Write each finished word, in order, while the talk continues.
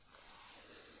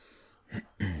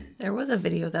There was a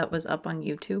video that was up on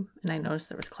YouTube, and I noticed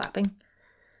there was clapping.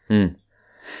 Mm.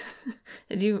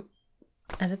 Did you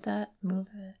edit that? Move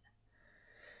it?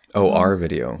 Oh, our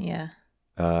video. Yeah.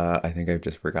 I think I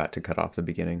just forgot to cut off the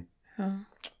beginning. Oh.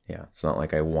 Yeah, it's not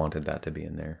like I wanted that to be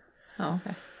in there. Oh,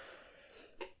 okay.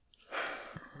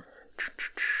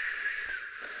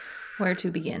 Where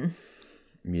to begin?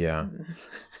 Yeah.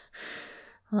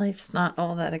 Life's not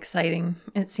all that exciting.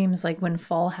 It seems like when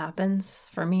fall happens,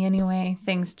 for me anyway,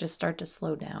 things just start to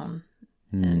slow down.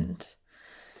 And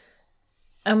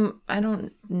I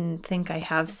don't think I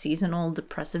have seasonal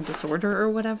depressive disorder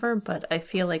or whatever, but I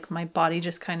feel like my body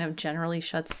just kind of generally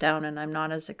shuts down and I'm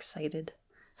not as excited.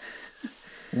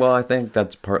 Well, I think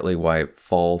that's partly why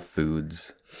fall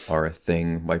foods are a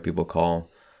thing, why people call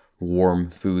warm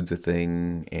foods a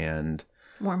thing, and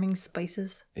Warming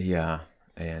spices. yeah,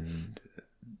 and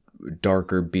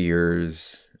darker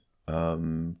beers,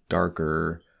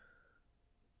 darker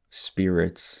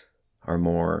spirits are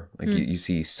more like you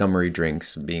see summery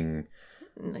drinks being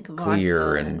Like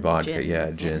clear and vodka,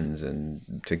 gin. gins and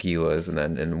tequilas, and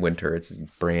then in winter it's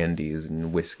brandies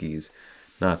and whiskeys.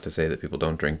 Not to say that people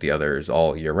don't drink the others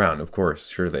all year round, of course,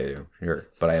 sure they do, sure.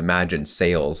 But I imagine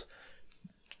sales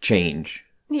change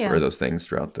for those things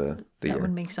throughout the year. That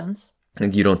would make sense.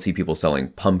 Like you don't see people selling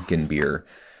pumpkin beer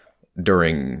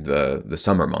during the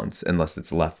summer months unless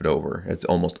it's left over. It's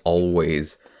almost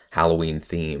always Halloween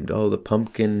themed. Oh, the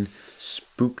pumpkin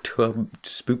spooktober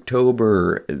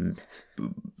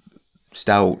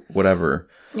stout, whatever.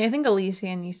 Yeah, I think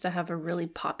Elysian used to have a really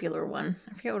popular one.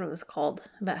 I forget what it was called.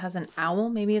 But it has an owl.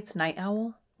 Maybe it's Night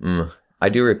Owl. I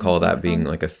do recall that being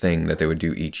like a thing that they would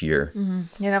do each year.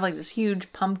 Mm-hmm. You'd have like this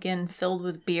huge pumpkin filled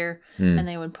with beer, and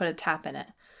they would put a tap in it.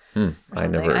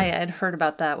 I'd heard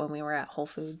about that when we were at Whole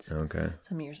Foods. Okay.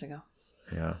 Some years ago.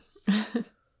 Yeah.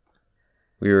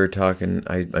 We were talking,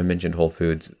 I mentioned Whole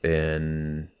Foods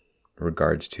in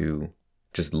regards to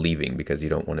just leaving because you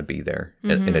don't want to be there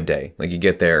in a day. Like you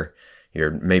get there,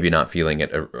 you're maybe not feeling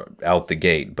it out the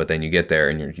gate, but then you get there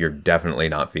and you're definitely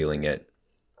not feeling it.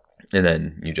 And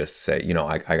then you just say,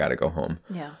 I got to go home.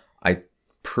 Yeah.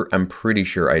 I'm pretty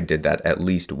sure I did that at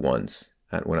least once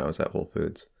when I was at Whole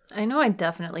Foods. I know I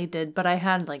definitely did, but I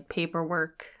had like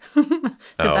paperwork to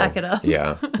back it up.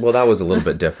 Yeah. Well, that was a little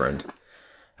bit different.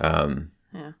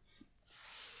 Yeah.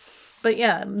 But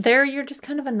yeah, there you're just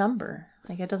kind of a number.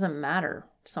 Like it doesn't matter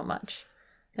so much.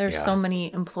 There's so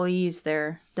many employees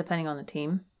there, depending on the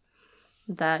team,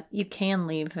 that you can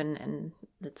leave and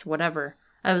it's whatever.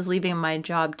 I was leaving my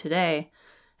job today,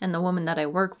 and the woman that I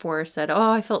work for said,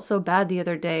 "Oh, I felt so bad the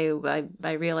other day.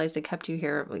 I realized I kept you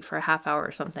here for a half hour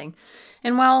or something."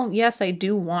 And while, yes, I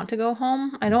do want to go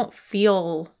home, I don't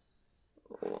feel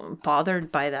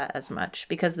bothered by that as much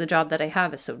because the job that I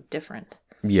have is so different.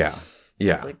 Yeah.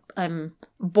 Yeah. It's like I'm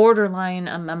borderline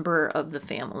a member of the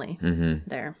family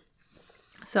there.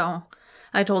 So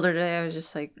I told her today, I was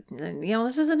just like,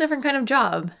 this is a different kind of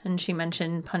job. And she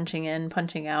mentioned punching in,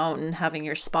 punching out, and having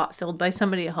your spot filled by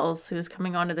somebody else who's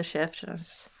coming onto the shift.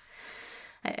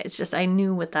 It's just, I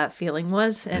knew what that feeling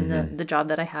was. And the job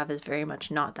that I have is very much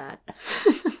not that.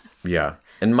 Yeah.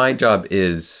 And my job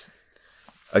is,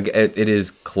 it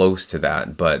is close to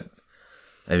that. But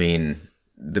I mean,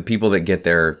 the people that get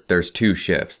there, there's two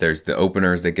shifts. There's the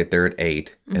openers that get there at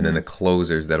 8, and then the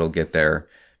closers that'll get there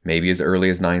maybe as early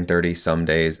as 9:30 some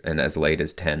days and as late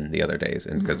as 10 the other days,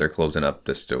 and because they're closing up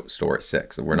the store at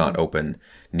 6. We're not open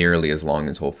nearly as long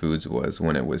as Whole Foods was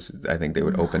when it was. I think they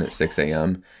would open at 6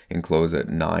 a.m. and close at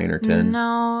 9 or 10.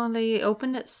 No, they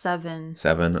opened at 7.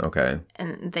 7? Okay.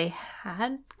 And they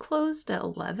had closed at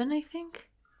 11, I think.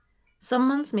 Some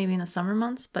months, maybe in the summer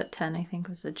months, but 10, I think,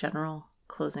 was the general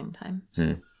closing time.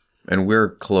 And we're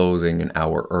closing an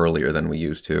hour earlier than we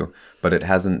used to, but it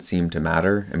hasn't seemed to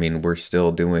matter. I mean, we're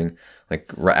still doing,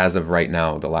 like, as of right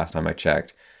now, the last time I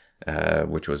checked,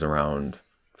 which was around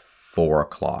 4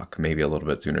 o'clock, maybe a little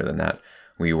bit sooner than that,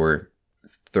 we were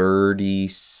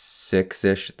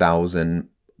 36-ish thousand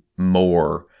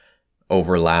more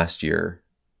over last year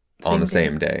on the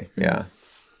same day. Yeah.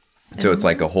 So it's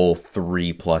like a whole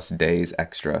 3+ days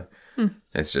extra.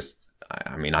 It's just,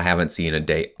 I mean, I haven't seen a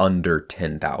day under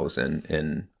 10,000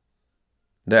 in...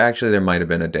 There might have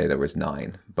been a day that was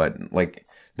 9. But, like,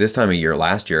 this time of year,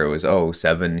 last year, it was,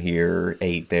 7 here,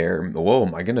 8 there. Whoa,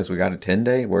 my goodness, we got a 10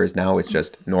 day? Whereas now it's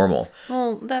just normal.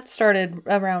 Well, that started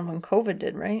around when COVID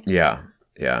did, right? Yeah,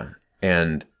 yeah.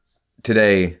 And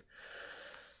today,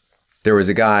 there was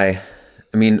a guy...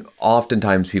 I mean,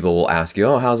 oftentimes people will ask you,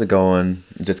 "Oh, how's it going?"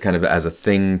 Just kind of as a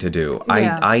thing to do.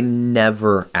 Yeah. I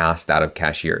never ask that of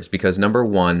cashiers because number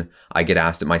one, I get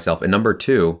asked it myself. And number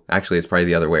two, actually, it's probably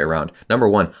the other way around. Number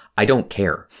one, I don't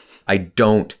care. I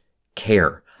don't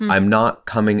care. I'm not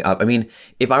coming up. I mean,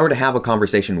 if I were to have a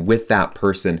conversation with that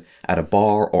person at a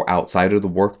bar or outside of the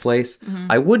workplace,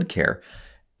 I would care.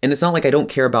 And it's not like I don't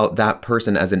care about that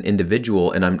person as an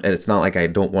individual, and it's not like I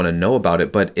don't want to know about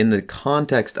it, but in the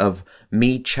context of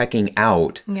me checking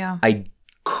out, I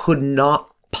could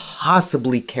not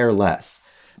possibly care less.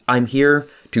 I'm here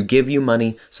to give you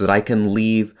money so that I can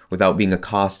leave without being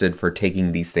accosted for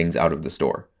taking these things out of the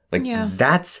store. Like,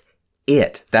 that's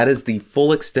it. That is the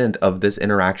full extent of this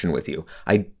interaction with you.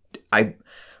 I like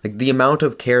the amount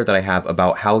of care that I have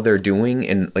about how they're doing,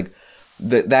 and like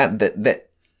that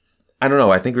I don't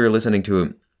know. I think we were listening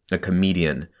to a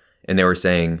comedian, and they were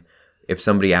saying, if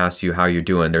somebody asks you how you're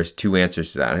doing, there's two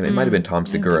answers to that. And it might have been Tom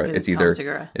Segura. It's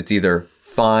either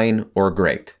fine or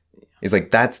great. It's like,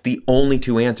 that's the only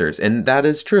two answers. And that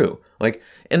is true. Like,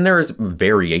 and there's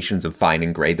variations of fine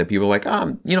and great that people are like,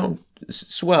 you know,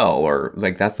 swell, or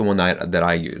like, that's the one that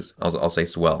I use. I'll say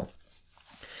swell.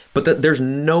 But there's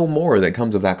no more that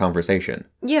comes of that conversation.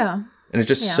 Yeah. And it's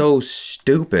just so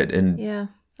stupid. And yeah.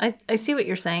 I see what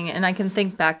you're saying, and I can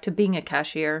think back to being a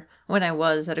cashier when I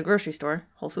was at a grocery store,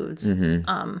 Whole Foods,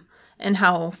 and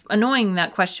how annoying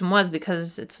that question was,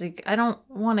 because it's like, I don't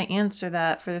want to answer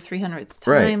that for the 300th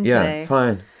time today.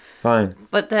 Fine.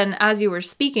 But then as you were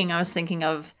speaking, I was thinking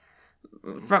of,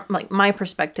 from like my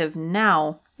perspective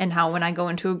now, and how when I go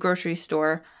into a grocery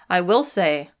store, I will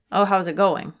say, oh, how's it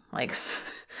going? Like,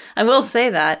 I will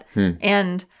say that.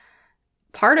 And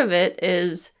part of it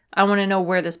is, I want to know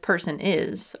where this person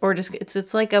is, or just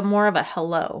it's like a more of a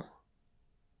hello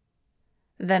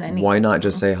than anything. Why not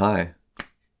just say hi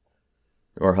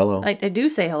or hello? I do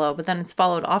say hello, but then it's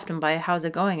followed often by how's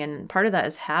it going, and part of that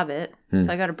is habit.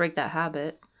 So I got to break that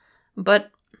habit.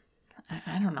 But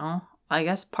I don't know. I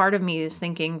guess part of me is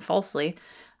thinking falsely,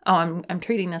 oh, I'm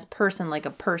treating this person like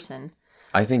a person.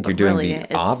 I think you're doing really,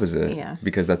 the opposite,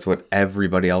 because that's what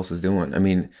everybody else is doing. I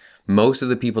mean, most of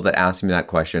the people that ask me that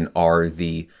question are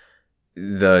the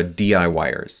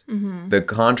DIYers. The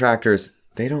contractors,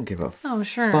 they don't give a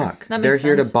fuck. They're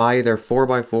here to buy their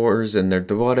 4x4s and their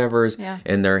whatevers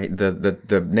and their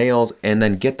the nails, and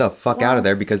then get the fuck out of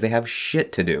there because they have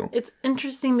shit to do. It's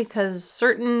interesting because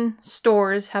certain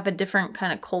stores have a different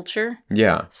kind of culture.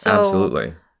 Yeah, so,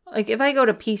 absolutely. Like if I go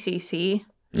to PCC,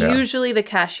 usually the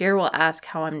cashier will ask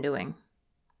how I'm doing.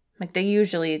 Like they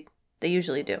usually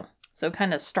do. So it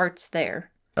kind of starts there.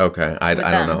 Okay, I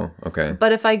don't know. Okay.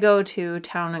 But if I go to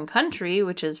Town and Country,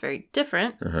 which is very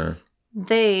different,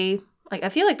 they, like, I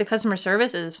feel like the customer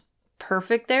service is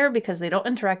perfect there because they don't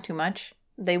interact too much.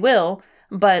 They will,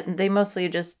 but they mostly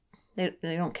just, they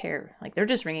don't care. Like, they're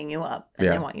just ringing you up and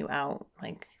they want you out.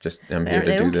 Like, just, I'm here to do this.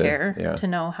 They don't care to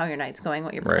know how your night's going,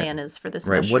 what your plan is for this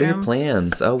mushroom. What are your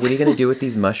plans? Oh, what are you going to do with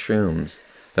these mushrooms?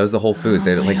 That was the Whole Foods.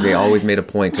 They always made a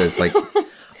point to, it's like,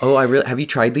 oh, have you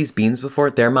tried these beans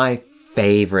before? They're my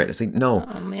favorite. It's like, no.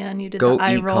 Oh man, you did go the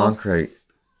eye eat roll. concrete.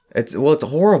 It's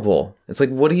horrible. It's like,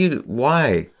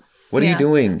 why? What are you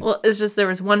doing? Well, it's just, there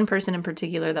was one person in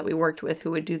particular that we worked with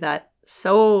who would do that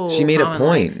so she made a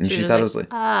point, and she thought it was like,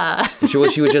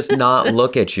 she would just not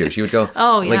look at you. She would go,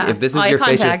 oh yeah, like, if this is your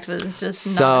face, contact was just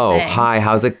so hi,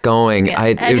 how's it going?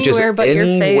 It was just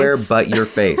anywhere but your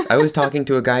face. I was talking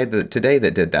to a guy today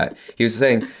that did that. He was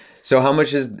saying, so how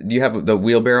much do you have the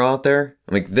wheelbarrow out there?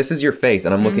 I'm like, this is your face,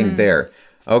 and I'm looking there.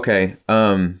 Okay.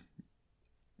 And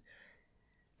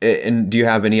do you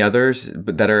have any others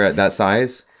that are at that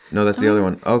size? No, that's the other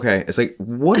one. Okay. It's like,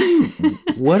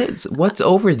 what's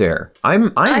over there?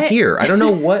 I'm here. I don't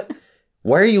know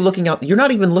why are you looking out? You're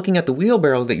not even looking at the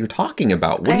wheelbarrow that you're talking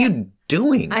about. What are you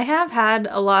doing? I have had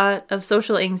a lot of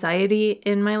social anxiety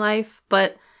in my life,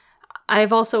 but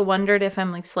I've also wondered if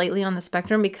I'm like slightly on the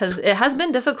spectrum, because it has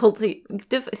been difficult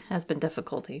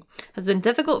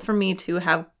for me to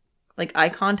have like eye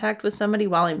contact with somebody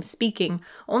while I'm speaking,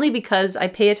 only because I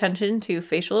pay attention to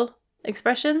facial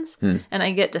expressions and I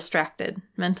get distracted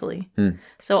mentally.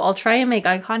 So I'll try and make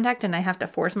eye contact, and I have to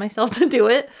force myself to do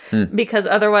it because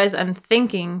otherwise I'm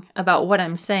thinking about what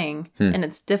I'm saying, and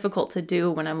it's difficult to do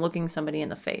when I'm looking somebody in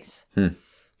the face.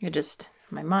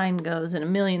 My mind goes in a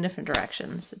million different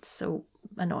directions. It's so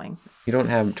annoying. You don't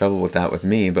have trouble with that with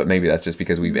me, but maybe that's just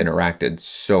because we've interacted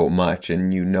so much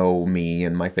and you know me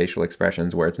and my facial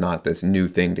expressions, where it's not this new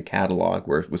thing to catalog,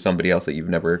 where with somebody else that you've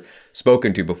never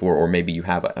spoken to before, or maybe you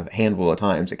have a handful of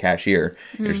times, a cashier,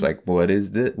 you're just like, what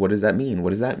is this? What does that mean?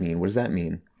 What does that mean? What does that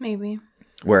mean? Maybe.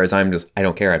 Whereas I'm just, I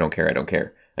don't care. I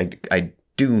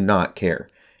do not care.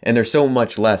 And there's so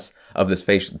much less of this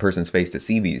person's face to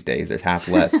see these days. There's half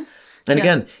less. And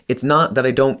again, it's not that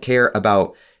I don't care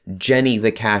about Jenny,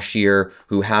 the cashier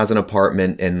who has an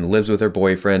apartment and lives with her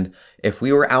boyfriend, if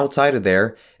we were outside of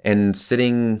there and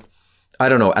sitting, I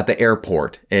don't know, at the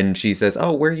airport, and she says,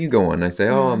 "Oh, where are you going?" I say,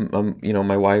 "Oh, I'm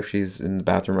my wife, she's in the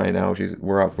bathroom right now.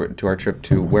 We're out to our trip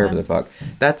to wherever the fuck."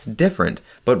 That's different.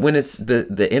 But when it's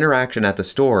the interaction at the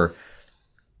store,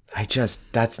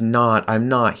 I'm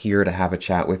not here to have a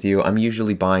chat with you. I'm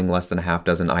usually buying less than a half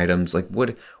dozen items. Like,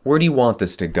 where do you want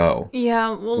this to go? Yeah.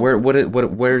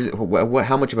 Well,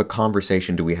 how much of a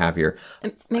conversation do we have here?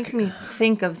 it makes me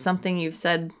think of something you've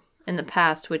said in the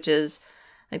past, which is,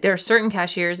 like, there are certain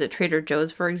cashiers at Trader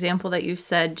Joe's, for example, that you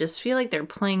said just feel like they're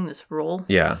playing this role.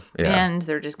 Yeah. And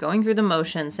they're just going through the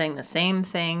motions, saying the same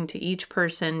thing to each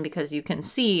person, because you can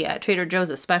see at Trader Joe's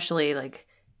especially, like,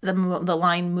 the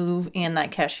line move and that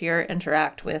cashier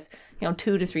interact with,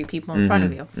 2 to 3 people in front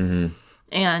of you. Mm-hmm.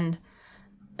 And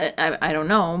I don't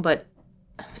know, but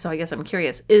so I guess I'm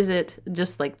curious, is it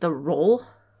just like the role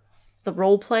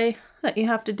play that you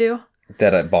have to do?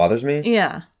 That it bothers me?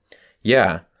 Yeah.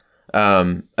 Yeah.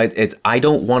 I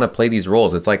don't want to play these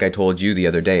roles. It's like I told you the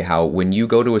other day, how when you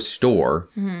go to a store,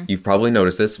 you've probably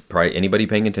noticed this. Probably anybody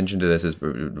paying attention to this, is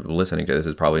listening to this,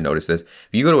 has probably noticed this. If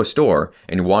you go to a store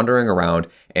and you're wandering around,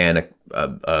 and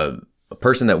a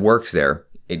person that works there,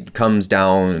 it comes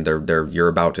down, you're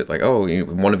about to, like,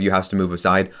 one of you has to move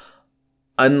aside.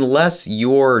 Unless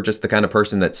you're just the kind of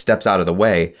person that steps out of the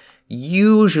way,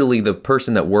 usually the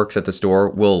person that works at the store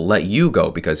will let you go,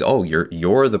 because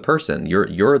you're the person,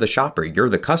 you're the shopper, you're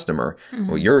the customer.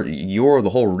 Well, you're the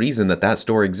whole reason that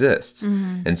store exists.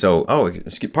 And so,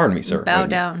 pardon me, sir, bow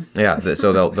down. Yeah,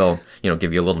 so they'll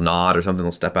give you a little nod or something.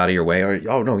 They'll step out of your way,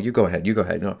 or no, you go ahead.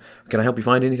 No, can I help you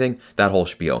find anything? That whole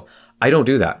spiel. I don't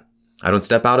do that. I don't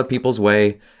step out of people's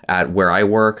way at where I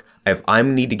work. If I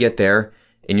need to get there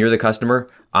and you're the customer,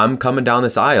 I'm coming down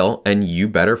this aisle and you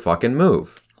better fucking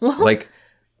move. Well, like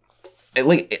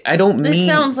I don't mean... It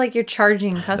sounds like you're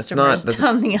charging customers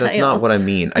down the aisle. That's not what I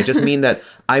mean. I just mean that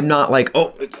I'm not like,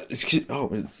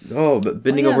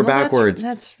 bending over backwards.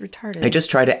 That's retarded. I just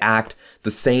try to act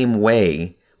the same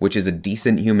way, which is a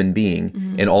decent human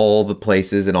being, in all the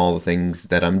places and all the things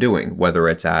that I'm doing, whether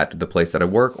it's at the place that I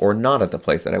work or not at the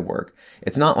place that I work.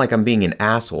 It's not like I'm being an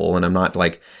asshole, and I'm not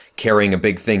like carrying a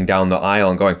big thing down the aisle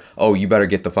and going, "Oh, you better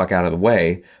get the fuck out of the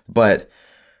way." But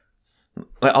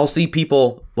I'll see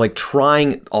people like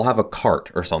I'll have a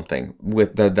cart or something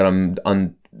with that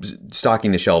I'm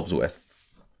stocking the shelves with.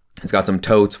 It's got some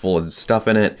totes full of stuff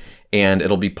in it, and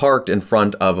it'll be parked in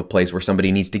front of a place where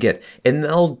somebody needs to get. And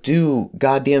they'll do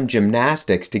goddamn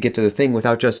gymnastics to get to the thing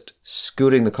without just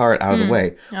scooting the cart out of the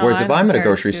way. Whereas if I'm at a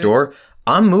grocery store,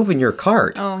 I'm moving your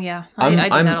cart. Oh, yeah. I do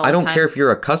that all the time. I don't care if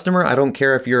you're a customer. I don't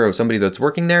care if you're somebody that's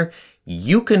working there.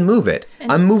 You can move it.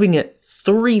 And I'm moving it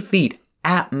 3 feet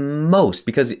at most,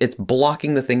 because it's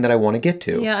blocking the thing that I want to get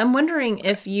to. Yeah, I'm wondering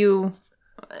if you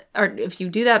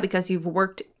do that because you've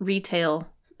worked retail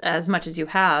as much as you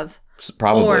have.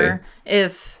 Probably. Or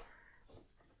if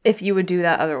you would do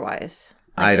that otherwise.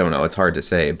 I don't know. It's hard to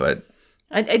say, but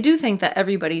I do think that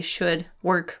everybody should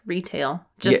work retail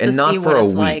just to not see for what a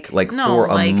it's week, like.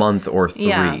 For a month or 3.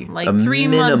 Yeah, like a 3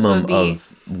 months would be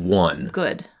of 1.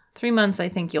 Good. 3 months, I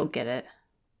think you'll get it.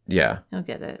 Yeah. You'll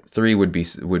get it. 3 would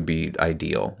be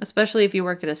ideal. Especially if you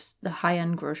work at a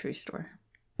high-end grocery store.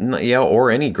 Yeah,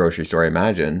 or any grocery store, I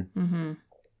imagine. Mm-hmm.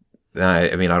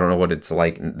 I mean, I don't know what it's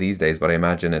like these days, but I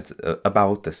imagine it's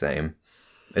about the same.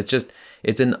 It's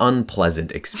an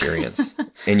unpleasant experience.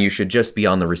 And you should just be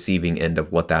on the receiving end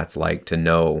of what that's like, to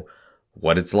know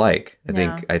what it's like.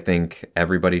 I think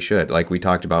everybody should. Like we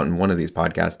talked about in one of these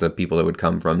podcasts, the people that would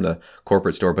come from the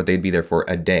corporate store, but they'd be there for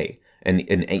a day. An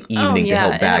evening to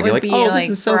help bag. You're like,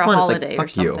 this is so fun. It's like,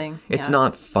 fuck you. It's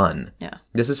not fun. Yeah.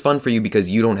 This is fun for you because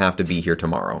you don't have to be here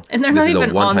tomorrow. And they're not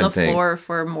even on the floor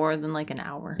for more than like an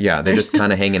hour. Yeah, they're just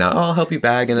kind of hanging out. Oh, I'll help you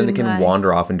bag. And then they can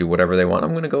wander off and do whatever they want.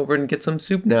 I'm going to go over and get some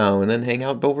soup now, and then hang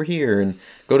out over here and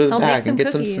go to the back and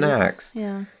get some snacks.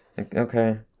 Yeah.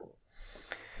 Okay.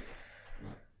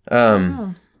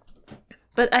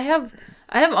 But I have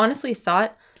honestly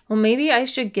thought, well, maybe I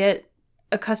should get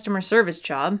a customer service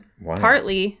job. Why?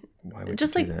 Partly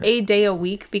just like a day a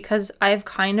week, because I've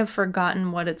kind of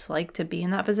forgotten what it's like to be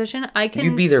in that position.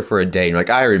 You'd be there for a day and you're like,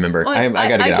 I remember. I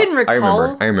gotta get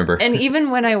out. I remember. And even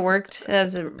when I worked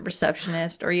as a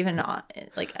receptionist or even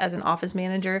like as an office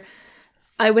manager,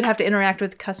 I would have to interact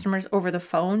with customers over the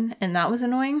phone, and that was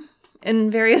annoying in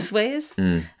various ways.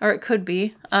 Or it could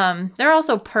be. There are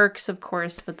also perks, of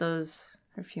course, but those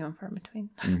are few and far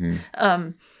between. Mm-hmm.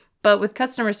 But with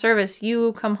customer service,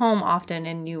 you come home often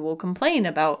and you will complain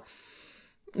about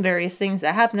various things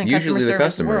that happen in customer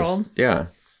service world. Yeah.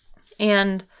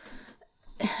 And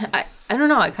I don't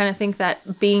know. I kind of think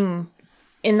that being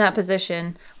in that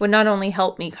position would not only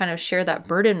help me kind of share that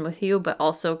burden with you, but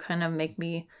also kind of make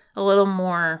me a little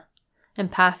more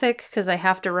empathic, because I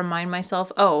have to remind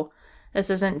myself, oh, this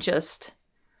isn't just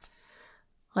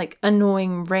like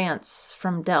annoying rants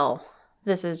from Dell.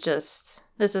 This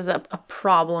is a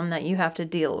problem that you have to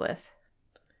deal with.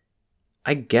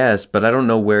 I guess, but I don't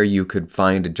know where you could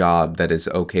find a job that is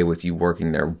okay with you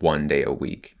working there 1 day a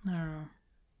week. I don't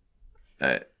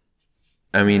know.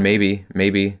 I mean,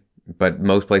 maybe, but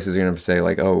most places are going to say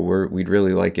like, oh, we'd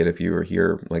really like it if you were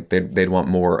here. Like they'd want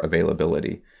more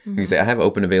availability. Mm-hmm. You say, I have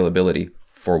open availability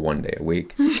for 1 day a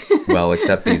week. Well,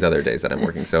 except these other days that I'm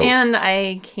working. So and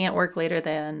I can't work later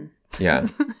than. Yeah.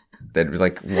 That was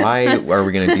like, why are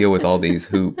we going to deal with all these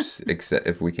hoops except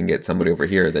if we can get somebody over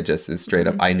here that just is straight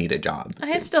up, I need a job.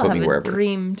 I still have a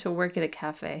dream to work at a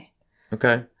cafe.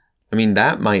 Okay. I mean,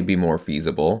 that might be more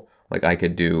feasible. Like I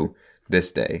could do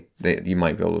this day. You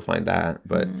might be able to find that.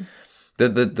 But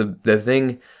the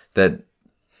thing that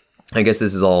I guess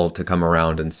this is all to come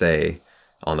around and say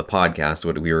on the podcast,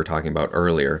 what we were talking about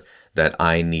earlier, that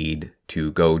I need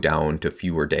to go down to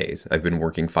fewer days. I've been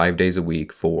working 5 days a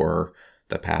week for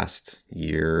the past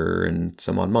year and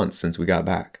some odd months since we got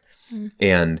back.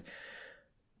 And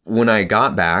when I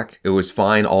got back, it was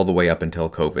fine all the way up until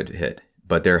COVID hit.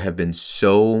 But there have been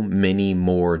so many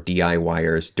more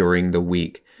DIYers during the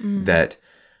week that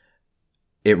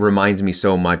it reminds me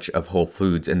so much of Whole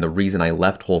Foods. And the reason I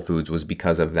left Whole Foods was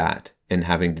because of that and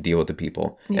having to deal with the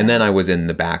people. Yeah. And then I was in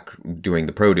the back doing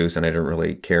the produce, and I didn't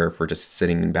really care for just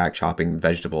sitting in back chopping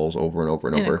vegetables over and over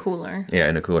and over. In a cooler. Yeah,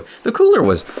 in a cooler. The cooler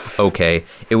was okay.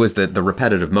 It was the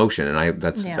repetitive motion. And I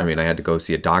mean, I had to go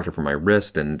see a doctor for my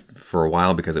wrist and for a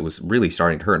while because it was really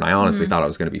starting to hurt. And I honestly thought I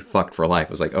was going to be fucked for life.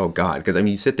 I was like, oh God. Because I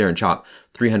mean, you sit there and chop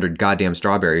 300 goddamn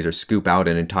strawberries or scoop out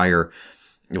an entire,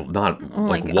 not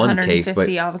like one case, but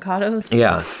avocados.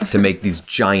 Yeah, to make these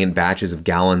giant batches of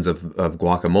gallons of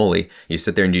guacamole. You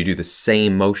sit there and you do the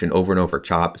same motion over and over.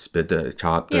 Chop, spit,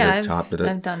 chop, chop.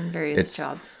 I've done various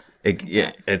jobs.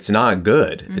 It's not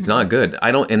good. It's not good.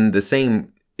 And the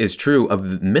same is true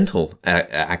of mental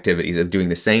activities of doing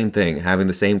the same thing, having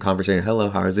the same conversation. Hello,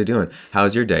 how is it doing?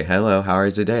 How's your day? Hello, how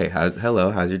is your day?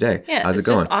 Hello, how's your day? Yeah, how's it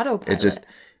going? Just autopilot. It's just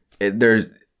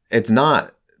it's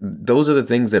not. Those are the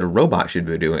things that a robot should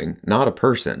be doing, not a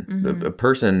person. A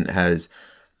person has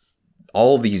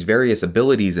all these various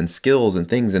abilities and skills and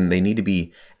things, and they need to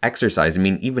be exercised. I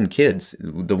mean, even kids,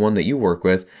 the one that you work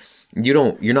with,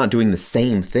 you're not doing the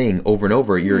same thing over and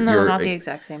over. You're not the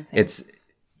exact same thing.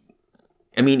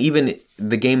 I mean, even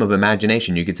the game of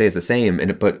imagination, you could say it's the same,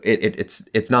 but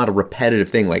it's not a repetitive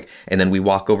thing. Like, and then we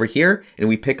walk over here and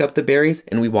we pick up the berries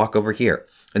and we walk over here.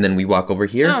 And then we walk over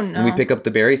here and we pick up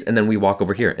the berries and then we walk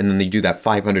over here. And then you do that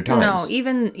 500 times. No,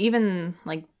 even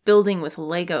like building with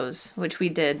Legos, which we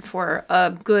did for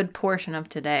a good portion of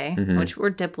today, which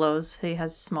were Diplos. He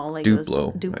has small Legos.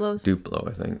 Duplo,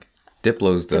 I think.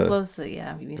 Diplo's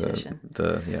the musician.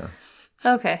 Yeah.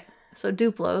 Okay. So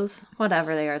Duplos,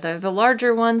 whatever they are, they're the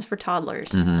larger ones for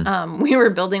toddlers. We were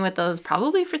building with those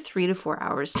probably for 3 to 4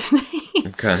 hours today.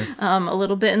 Okay. A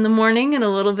little bit in the morning and a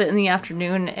little bit in the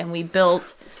afternoon, and we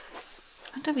built.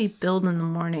 What did we build in the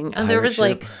morning? There was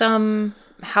like some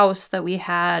house that we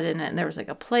had, and there was like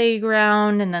a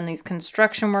playground, and then these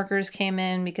construction workers came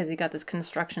in because he got this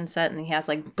construction set, and he has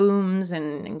like booms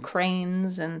and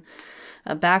cranes and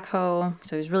a backhoe.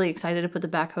 So he was really excited to put the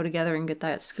backhoe together and get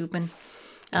that scooping.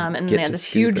 And then they had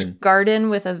this huge garden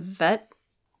with a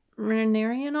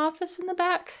veterinarian office in the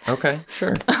back. Okay,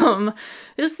 sure.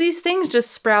 Just these things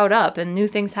just sprout up and new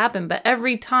things happen. But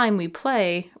every time we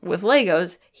play with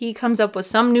Legos, he comes up with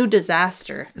some new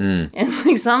disaster. And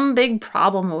like some big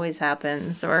problem always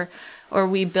happens. Or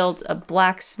we built a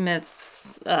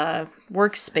blacksmith's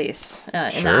workspace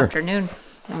in the afternoon.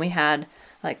 And we had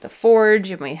like the forge,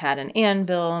 and we had an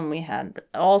anvil, and we had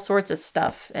all sorts of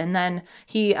stuff. And then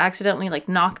he accidentally like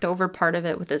knocked over part of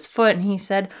it with his foot, and he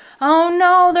said, "Oh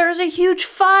no, there's a huge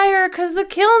fire because the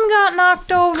kiln got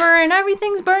knocked over and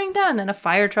everything's burning down." And then a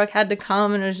fire truck had to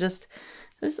come, and it's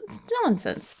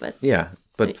nonsense. But yeah,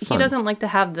 but he doesn't like to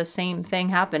have the same thing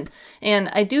happen. And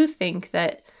I do think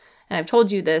that, and I've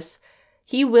told you this,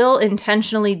 he will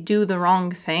intentionally do the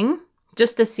wrong thing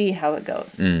just to see how it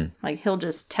goes. Like, he'll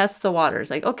just test the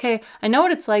waters. Like, okay, I know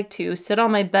what it's like to sit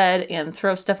on my bed and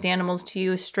throw stuffed animals to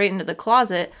you straight into the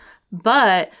closet,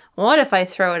 but what if I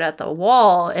throw it at the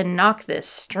wall and knock this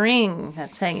string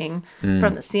that's hanging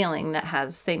from the ceiling that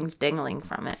has things dangling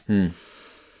from it?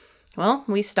 Well,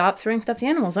 we stopped throwing stuffed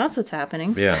animals. That's what's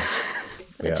happening. Yeah.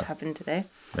 Which happened today.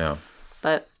 Yeah.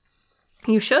 But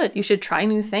You should try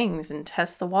new things and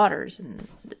test the waters, and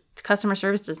customer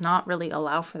service does not really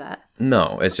allow for that.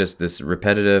 No, it's just this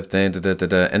repetitive thing,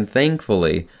 and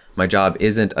thankfully my job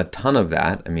isn't a ton of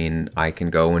that. I mean, I can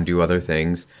go and do other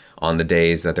things. On the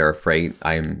days that there are freight,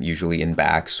 I'm usually in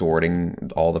back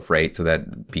sorting all the freight so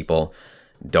that people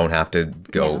don't have to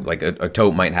go, like a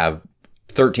tote might have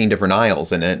 13 different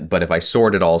aisles in it, but if I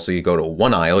sort it all so you go to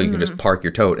one aisle, you can just park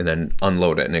your tote and then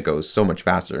unload it, and it goes so much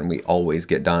faster, and we always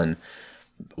get done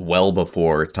well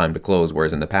before it's time to close,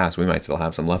 whereas in the past we might still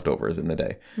have some leftovers in the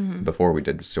day before we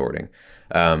did sorting.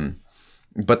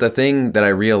 But the thing that I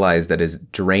realized that is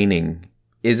draining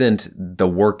isn't the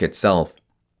work itself.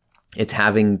 It's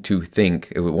having to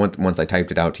think. Once I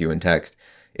typed it out to you in text,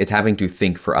 it's having to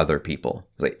think for other people.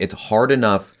 Like, it's hard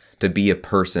enough to be a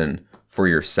person for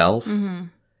yourself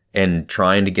and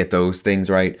trying to get those things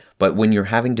right. But when you're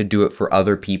having to do it for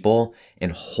other people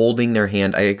and holding their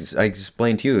hand, I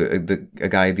explained to you a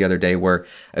guy the other day where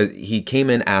he came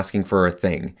in asking for a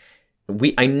thing.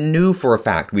 I knew for a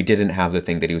fact we didn't have the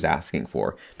thing that he was asking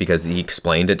for because he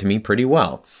explained it to me pretty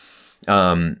well.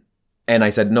 And I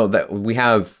said, no, that we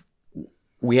have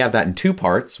that in two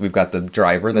parts. We've got the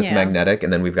driver that's magnetic,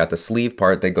 and then we've got the sleeve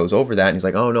part that goes over that. And he's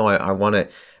like, oh no, I want it.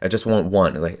 I just want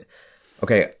one. Like,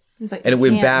 okay. But and it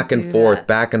went back and forth.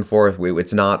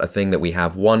 It's not a thing that we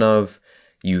have one of.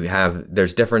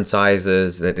 There's different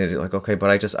sizes that like, okay, but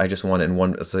I just want it in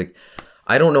one. It's like,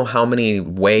 I don't know how many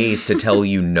ways to tell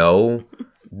you no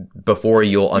before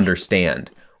you'll understand.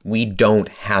 We don't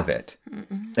have it.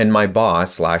 And my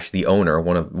boss / the owner,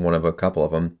 one of a couple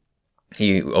of them,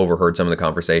 he overheard some of the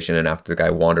conversation, and after the guy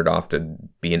wandered off to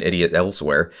be an idiot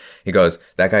elsewhere, he goes,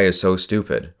 that guy is so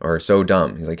stupid or so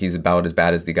dumb. He's like, he's about as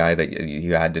bad as the guy that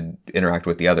you had to interact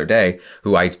with the other day,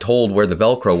 who I told where the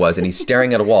Velcro was, and he's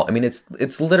staring at a wall. I mean,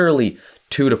 it's literally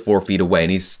 2 to 4 feet away,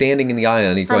 and he's standing in the aisle,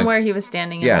 and he's from going, where he was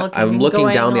standing. Yeah, I'm looking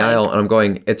down the aisle, and I'm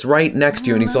going, it's right next to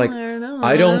you, and he's like,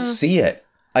 I don't see it.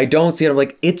 I don't see it. I'm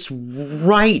like, it's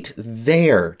right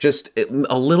there, just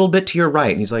a little bit to your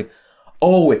right. And he's like,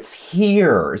 oh, it's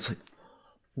here. It's like,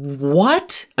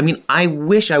 what? I mean, I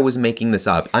wish I was making this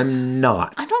up. I'm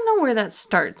not. I don't know where that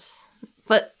starts,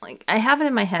 but like, I have it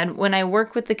in my head when I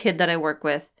work with the kid that I work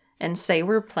with, and say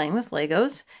we're playing with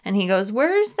Legos, and he goes,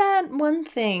 where's that one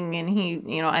thing? And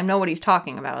he, I know what he's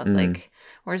talking about. It's like,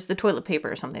 where's the toilet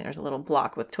paper or something? There's a little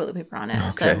block with toilet paper on it.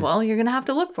 I said, well, you're going to have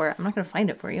to look for it. I'm not going to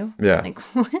find it for you. Yeah. Like,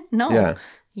 what? No,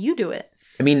 you do it.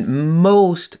 I mean,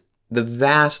 the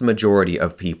vast majority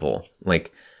of people,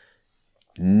 like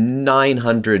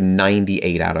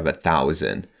 998 out of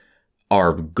 1,000,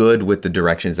 are good with the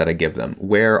directions that I give them.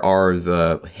 Where are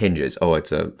the hinges? Oh,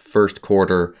 it's a first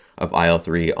quarter of aisle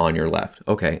 3 on your left.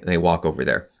 Okay, and they walk over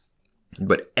there.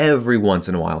 But every once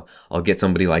in a while, I'll get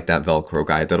somebody like that Velcro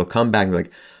guy that'll come back and be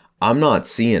like, I'm not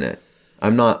seeing it.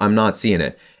 I'm not seeing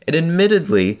it. And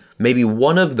admittedly, maybe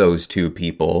one of those two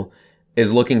people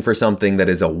is looking for something that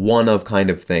is a one-of kind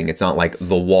of thing. It's not like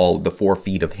the wall, the 4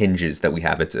 feet of hinges that we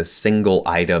have. It's a single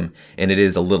item, and it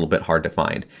is a little bit hard to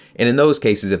find. And in those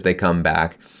cases, if they come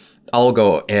back, I'll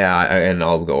go, and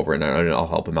I'll go over and I'll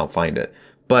help them out find it.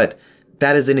 But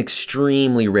that is an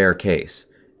extremely rare case.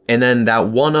 And then that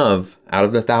one of, out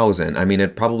of the 1,000, I mean,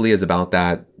 it probably is about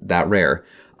that rare.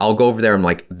 I'll go over there, I'm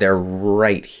like, they're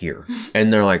right here.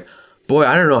 And they're like, boy,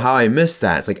 I don't know how I missed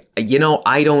that. It's like,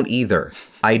 I don't either.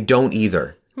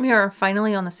 We are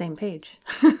finally on the same page.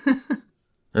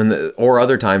 Or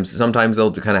other times, sometimes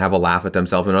they'll kind of have a laugh at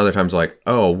themselves, and other times like,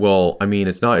 oh, well, I mean,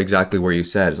 it's not exactly where you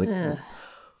said. It's like,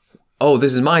 oh,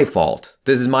 this is my fault.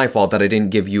 This is my fault that I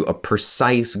didn't give you a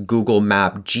precise Google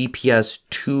Map GPS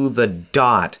to the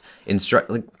dot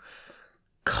like,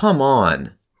 come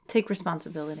on. Take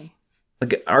responsibility.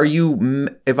 Like,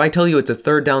 if I tell you it's a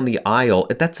third down the aisle,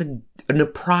 that's an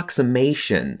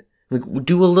approximation. Like,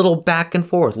 do a little back and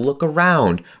forth, look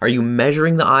around. Are you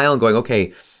measuring the aisle and going,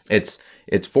 okay, it's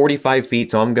 45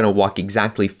 feet, so I'm going to walk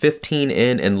exactly 15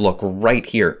 in and look right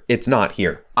here. It's not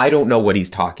here. I don't know what he's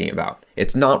talking about.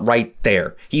 It's not right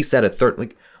there. He said a third.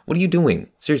 Like, what are you doing?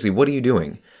 Seriously, what are you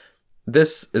doing?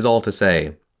 This is all to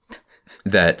say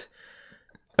that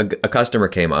a customer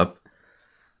came up,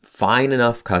 fine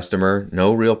enough customer,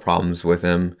 no real problems with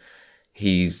him.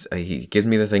 He gives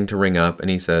me the thing to ring up, and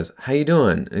he says, how you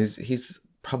doing? He's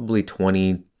probably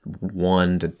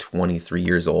 21 to 23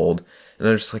 years old. And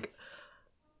I'm just like,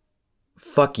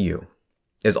 fuck you,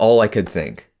 is all I could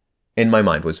think. In my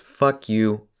mind was, fuck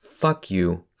you, fuck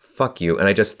you, fuck you. And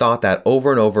I just thought that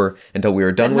over and over until we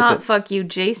were done with it. Not fuck you,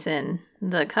 Jason,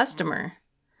 the customer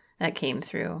that came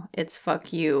through. It's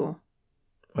fuck you.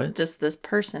 What? Just this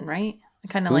person, right?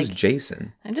 Kind of Who's like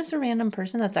Jason? I'm just a random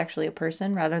person that's actually a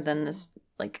person rather than this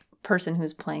like person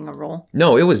who's playing a role?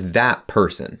 No, it was that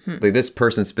person. Like this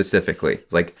person specifically.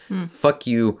 Like, fuck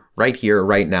you right here,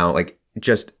 right now. Like,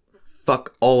 just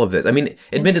fuck all of this. I mean,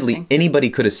 admittedly, anybody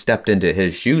could have stepped into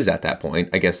his shoes at that point.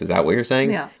 I guess, is that what you're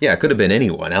saying? Yeah. Yeah, it could have been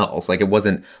anyone else. Like, it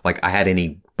wasn't like I had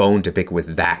any bone to pick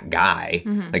with that guy.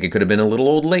 Like, it could have been a little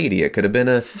old lady. It could have been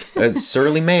a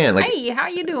surly man. Like, hey, how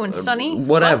you doing, Sonny?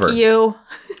 Whatever. Fuck you.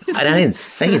 And I didn't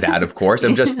say that, of course.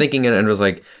 I'm just thinking it and was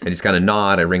like, I just kind of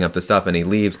nod. I ring up the stuff and he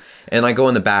leaves. And I go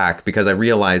in the back because I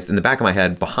realized in the back of my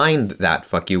head behind that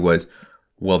fuck you was,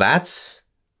 well, that's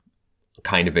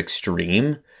kind of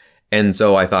extreme. And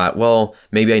so I thought, well,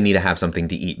 maybe I need to have something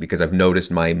to eat because I've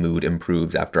noticed my mood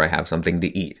improves after I have something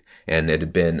to eat. And it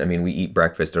had been, I mean, we eat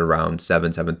breakfast at around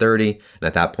 7:30. And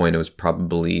at that point, it was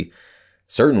probably,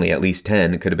 certainly at least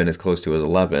 10. It could have been as close to as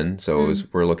 11. So it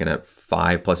was, we're looking at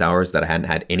 5+ hours that I hadn't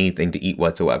had anything to eat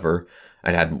whatsoever.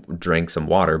 I'd had drank some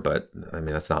water, but I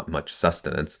mean, that's not much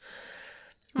sustenance.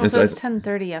 Well, so it's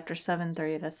 10:30 after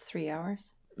 7:30. That's 3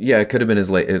 hours. Yeah, it could have been as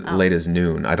late as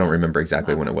noon. I don't remember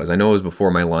exactly when it was. I know it was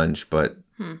before my lunch, but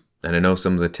and I know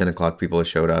some of the 10 o'clock people have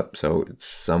showed up, so it's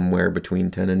somewhere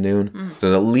between 10 and noon. So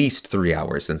it's at least 3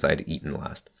 hours since I'd eaten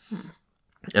last.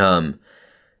 And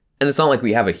it's not like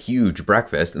we have a huge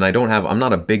breakfast, and I'm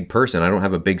not a big person. I don't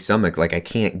have a big stomach. Like, I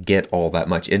can't get all that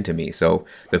much into me. So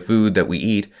the food that we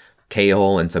eat,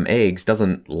 kale and some eggs,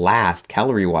 doesn't last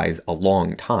calorie-wise a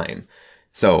long time.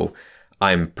 So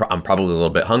I'm probably a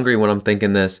little bit hungry when I'm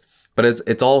thinking this, but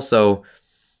it's also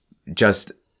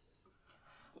just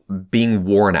being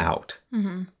worn out.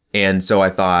 And so I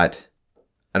thought,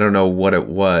 I don't know what it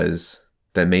was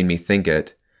that made me think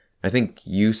it. I think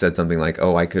you said something like,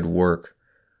 oh, I could work.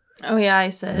 Oh yeah, I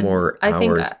said more hours. I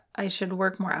think I should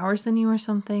work more hours than you or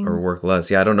something. Or work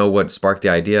less. Yeah, I don't know what sparked the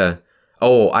idea.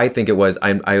 Oh, I think it was,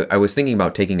 I was thinking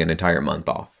about taking an entire month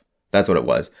off. That's what it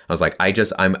was. I was like, I'm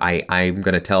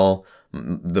going to tell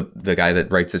the guy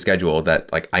that writes the schedule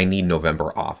that like I need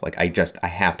November off. Like I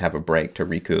have to have a break to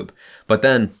recoup. But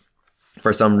then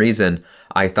for some reason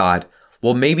I thought,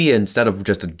 well, maybe instead of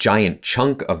just a giant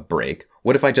chunk of break,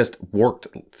 what if I just worked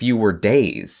fewer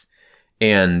days?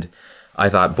 And I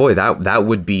thought, boy, that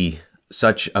would be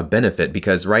such a benefit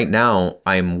because right now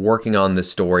I'm working on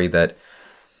this story that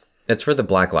it's for the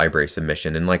Black Library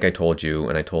submission. And like I told you,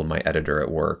 and I told my editor at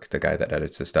work, the guy that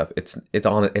edits this stuff, it's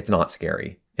not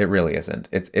scary. It really isn't.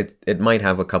 It might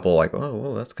have a couple like, oh,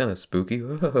 well, that's kind of spooky,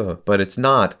 but it's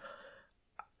not.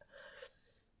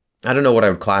 I don't know what I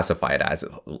would classify it as.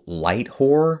 Light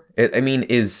horror? I mean,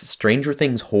 is Stranger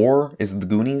Things horror? Is The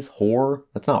Goonies horror?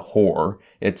 That's not horror.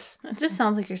 It just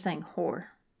sounds like you're saying whore.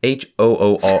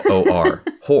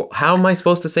 Hoor. How am I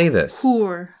supposed to say this?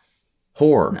 Whore.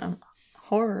 Horror. No.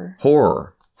 Horror.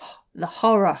 Horror. The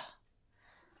horror.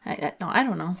 No, I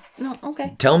don't know. No,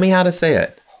 okay. Tell me how to say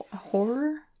it.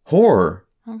 Horror? Horror.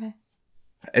 Okay.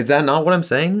 Is that not what I'm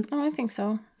saying? Oh, I think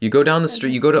so. You go down the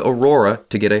street, you go to Aurora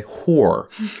to get a whore.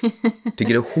 To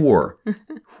get a whore.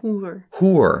 Whore.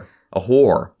 Whore. A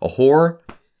whore. A whore.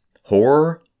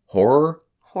 Horror. Horror.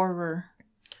 Horror.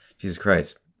 Jesus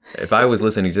Christ. If I was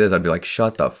listening to this, I'd be like,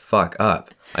 shut the fuck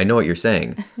up. I know what you're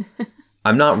saying.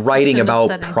 I'm not writing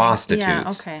about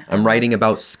prostitutes. Yeah, okay. I'm writing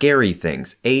about scary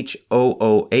things.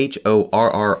 HOOHORROR.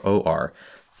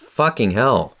 Fucking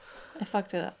hell. I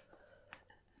fucked it up.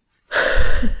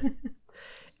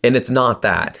 And it's not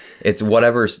that. It's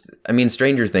whatever. I mean,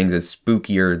 Stranger Things is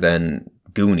spookier than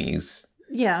Goonies.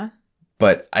 Yeah.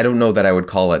 But I don't know that I would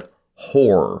call it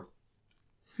horror.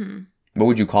 What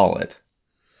would you call it?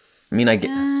 I mean, it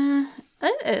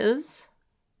is.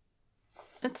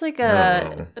 It's like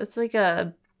a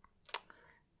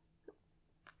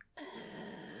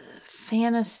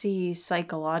fantasy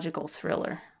psychological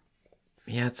thriller.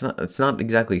 Yeah, it's not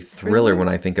exactly thriller when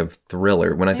I think of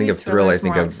thriller. When I think of thriller, I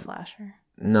think of slasher.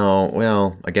 No,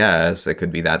 well, I guess it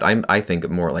could be that. I think of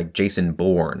more like Jason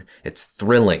Bourne. It's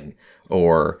thrilling,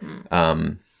 or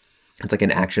it's like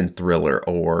an action thriller,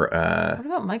 or what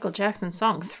about Michael Jackson's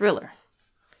song Thriller?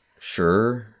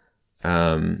 Sure.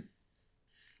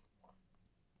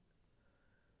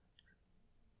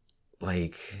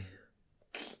 Like,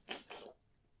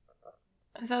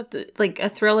 I thought that like a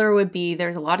thriller would be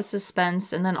there's a lot of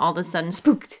suspense and then all of a sudden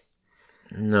spooked.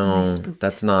 No,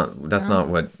 that's not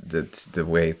what the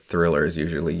way thriller is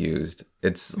usually used.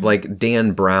 It's like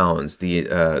Dan Brown's the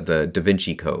Da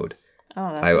Vinci Code.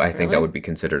 Oh, that's I think that would be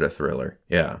considered a thriller.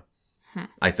 Yeah.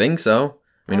 I think so.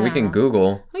 I mean, we can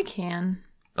Google. We can.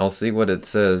 I'll see what it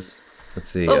says. Let's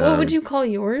see. But what would you call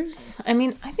yours? I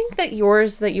mean, I think that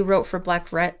yours that you wrote for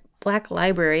Black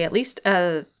Library, at least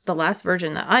the last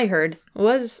version that I heard,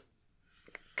 was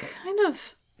kind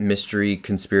of mystery,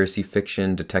 conspiracy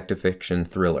fiction, detective fiction,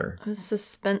 thriller. It was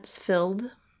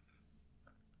suspense-filled.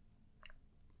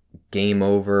 Game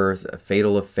Over,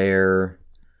 Fatal Affair.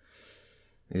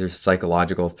 These are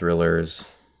psychological thrillers.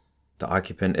 The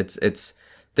Occupant.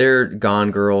 They're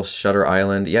Gone Girl, Shutter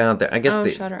Island. Yeah, I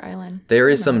guess Shutter Island. There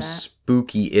is some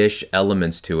spooky-ish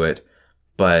elements to it,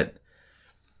 but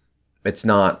it's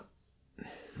not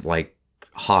like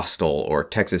Hostel or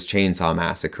Texas Chainsaw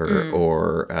Massacre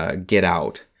or Get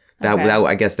Out. That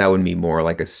I guess that would be more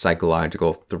like a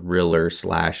psychological thriller /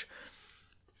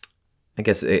 I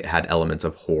guess it had elements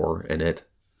of horror in it,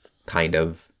 kind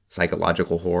of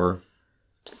psychological horror.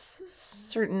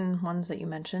 Certain ones that you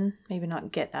mentioned, maybe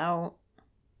not Get Out.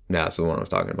 Yeah, that's the one I was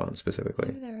talking about specifically.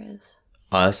 Maybe there is.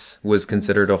 Us was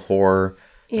considered a horror.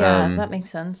 Yeah, that makes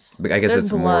sense. I guess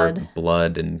it's more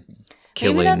blood and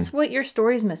killing. Maybe that's what your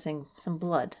story's missing, some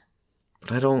blood.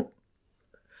 But I don't...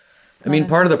 I mean,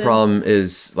 part of the problem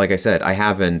is, like I said, I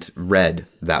haven't read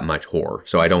that much horror,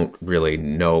 so I don't really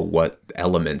know what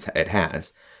elements it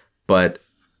has. But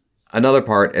another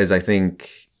part is I think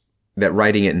that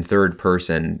writing it in third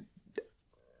person,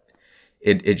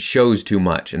 it shows too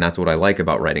much. And that's what I like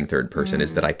about writing third person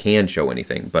is that I can show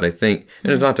anything. But I think,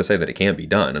 and it's not to say that it can't be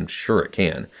done. I'm sure it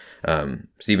can.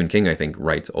 Stephen King, I think,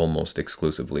 writes almost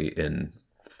exclusively in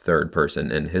third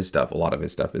person, and his stuff, a lot of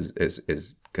his stuff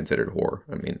is considered horror.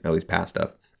 I mean, at least past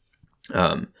stuff.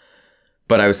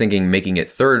 But I was thinking making it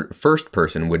first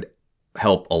person would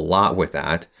help a lot with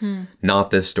that.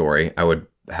 Not this story. I would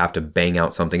have to bang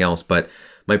out something else. But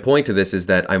my point to this is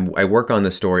that I work on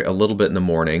this story a little bit in the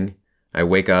morning. I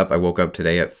woke up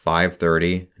today at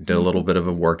 5:30, did a little bit of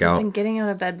a workout. You've been getting out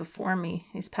of bed before me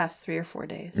these past 3 or 4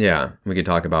 days. Yeah, we could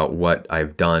talk about what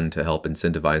I've done to help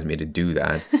incentivize me to do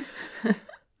that.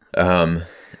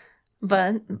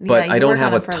 But I don't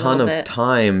have a ton of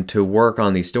time to work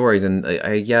on these stories, and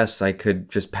yes, I could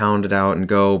just pound it out and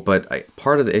go, but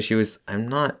part of the issue is I'm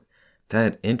not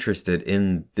that interested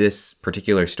in this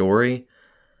particular story.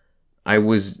 I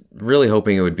was really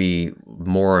hoping it would be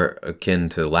more akin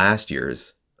to last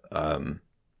year's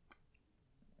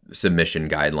submission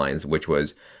guidelines, which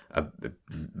was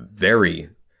very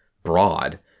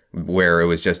broad, where it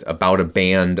was just about a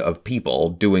band of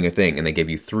people doing a thing, and they gave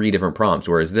you 3 different prompts.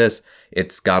 Whereas this,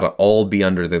 it's got to all be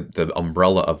under the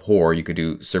umbrella of horror. You could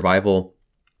do survival,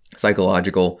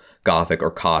 psychological, gothic, or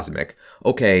cosmic.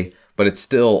 Okay, but it's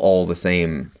still all the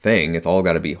same thing. It's all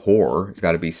got to be horror. It's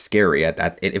got to be scary.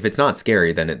 If it's not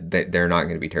scary, then they're not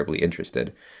going to be terribly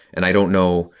interested. And I don't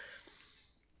know.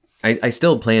 I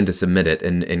still plan to submit it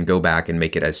and go back and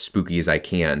make it as spooky as I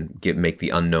can, make the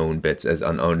unknown bits as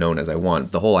unknown as I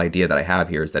want. The whole idea that I have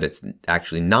here is that it's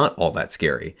actually not all that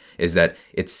scary, is that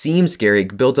it seems scary,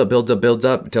 builds up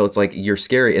until it's like you're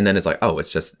scary, and then it's like, oh, it's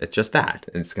just that.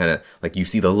 And it's kind of like you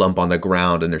see the lump on the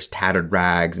ground and there's tattered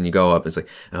rags, and you go up, it's like,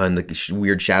 and the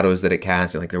weird shadows that it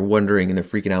casts, and like they're wondering and they're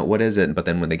freaking out, what is it? But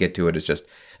then when they get to it, it's just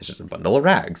a bundle of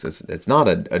rags. It's not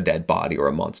a dead body or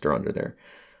a monster under there.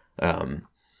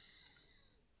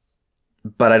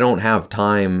 But I don't have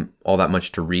time all that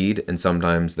much to read, and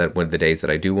sometimes when the days that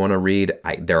I do want to read,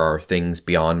 there are things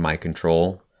beyond my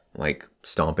control, like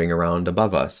stomping around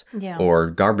above us, or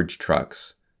garbage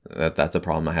trucks. That's a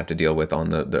problem I have to deal with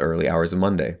on the early hours of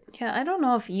Monday. Yeah, I don't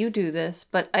know if you do this,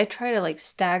 but I try to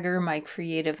stagger my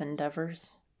creative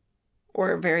endeavors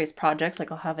or various projects.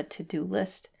 I'll have a to-do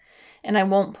list, and I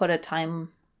won't put a time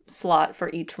slot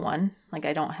for each one. I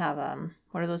don't have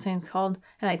what are those things called?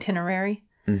 An itinerary.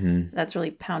 Mm-hmm. That's really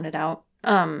pounded out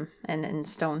and in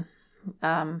stone.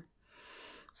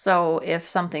 So if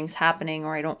something's happening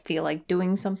or I don't feel like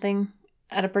doing something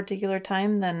at a particular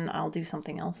time, then I'll do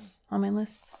something else on my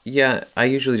list. Yeah, I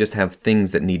usually just have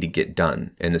things that need to get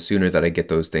done, and the sooner that I get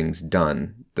those things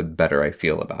done, the better I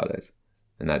feel about it.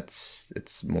 And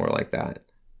it's more like that.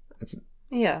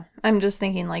 Yeah, I'm just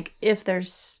thinking if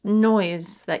there's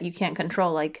noise that you can't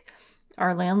control,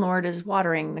 our landlord is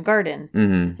watering the garden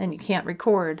and you can't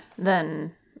record,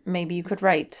 then maybe you could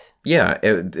write. Yeah,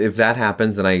 if that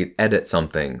happens, then I edit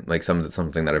something,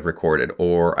 something that I've recorded,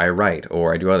 or I write,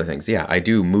 or I do other things. Yeah, I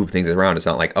do move things around. It's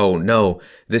not like, oh no,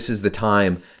 this is the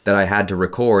time that I had to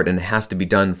record and it has to be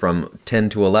done from 10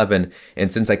 to 11,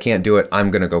 and since I can't do it, I'm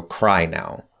going to go cry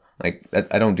now.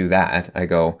 I don't do that. I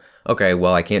go, okay,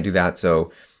 well, I can't do that,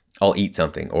 so I'll eat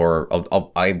something, or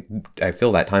I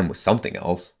fill that time with something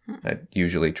else. I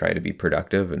usually try to be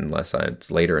productive unless it's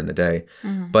later in the day.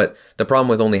 Mm-hmm. But the problem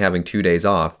with only having 2 days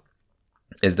off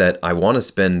is that I want to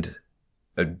spend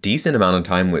a decent amount of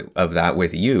time of that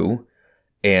with you,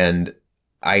 and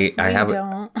I have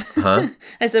don't. Huh?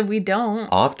 I said we don't.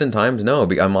 Oftentimes, no.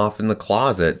 I'm off in the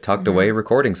closet, tucked away,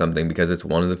 recording something because it's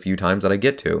one of the few times that I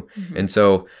get to. And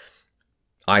so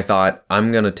I thought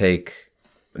I'm going to take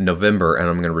November and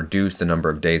I'm going to reduce the number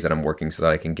of days that I'm working so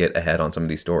that I can get ahead on some of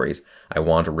these stories. I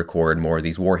want to record more of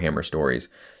these Warhammer stories.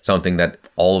 Something that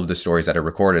all of the stories that I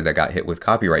recorded that got hit with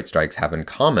copyright strikes have in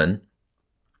common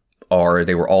are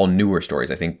they were all newer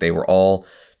stories. I think they were all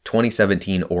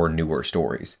 2017 or newer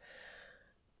stories.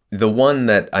 The one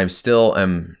that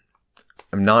I'm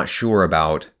not sure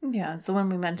about. Yeah, it's the one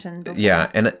we mentioned before. Yeah,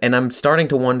 and I'm starting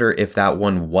to wonder if that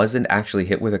one wasn't actually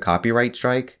hit with a copyright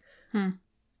strike.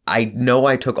 I know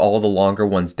I took all the longer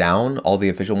ones down, all the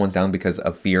official ones down because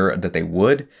of fear that they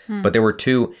would, but there were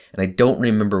two, and I don't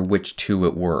remember which two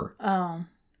it were. Oh.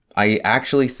 I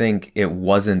actually think it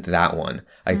wasn't that one.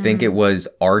 I think it was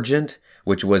Argent,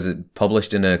 which was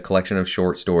published in a collection of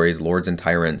short stories, Lords and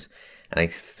Tyrants. And I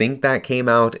think that came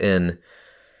out in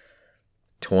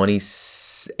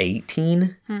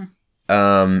 2018.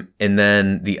 And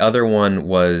then the other one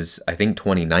was, I think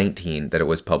 2019 that it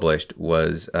was published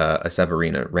was a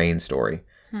Severina Rain story.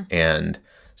 And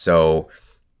so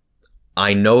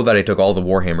I know that I took all the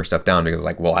Warhammer stuff down because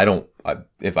like, well,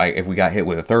 if we got hit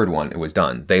with a third one, it was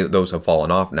done. Those have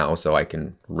fallen off now, so I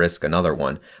can risk another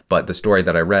one. But the story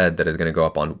that I read that is going to go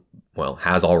up on, well,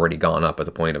 has already gone up at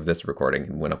the point of this recording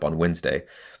and went up on Wednesday.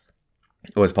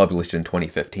 It was published in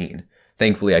 2015.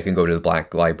 Thankfully, I can go to the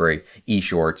Black Library,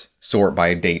 e-shorts, sort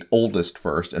by date oldest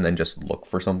first, and then just look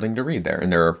for something to read there.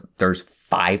 And there's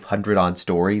 500 odd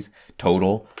stories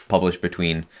total published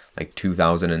between like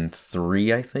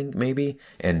 2003, I think, maybe,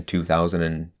 and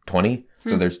 2020.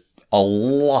 So there's a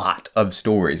lot of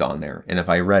stories on there. And if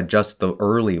I read just the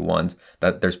early ones,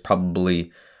 that there's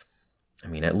probably,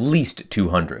 at least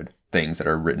 200 things that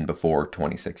are written before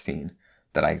 2016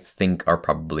 that I think are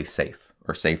probably safe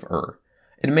or safer.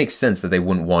 It makes sense that they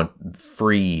wouldn't want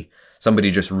somebody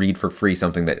just read for free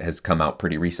something that has come out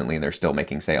pretty recently and they're still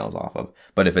making sales off of.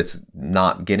 But if it's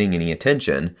not getting any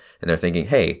attention and they're thinking,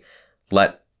 hey,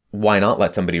 why not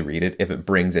let somebody read it if it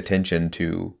brings attention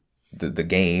to the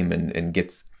game and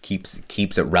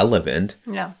keeps it relevant?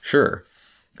 Yeah. Sure.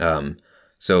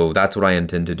 So that's what I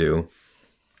intend to do,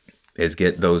 is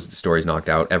get those stories knocked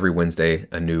out. Every Wednesday,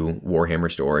 a new Warhammer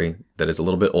story that is a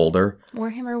little bit older.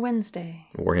 Warhammer Wednesday.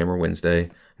 I'm going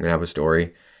to have a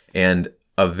story. And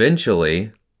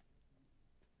eventually,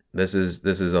 this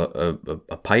is a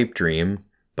pipe dream,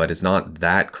 but it's not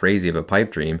that crazy of a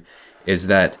pipe dream, is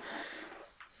that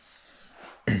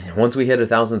once we hit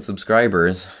 1,000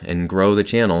 subscribers and grow the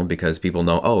channel, because people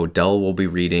know, oh, Dell will be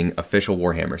reading official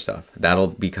Warhammer stuff. That'll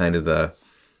be kind of the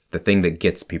thing that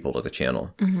gets people to the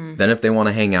channel. Then if they want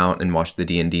to hang out and watch the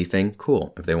D&D thing,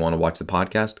 cool. If they want to watch the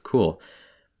podcast, cool.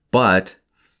 But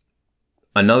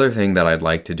another thing that I'd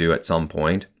like to do at some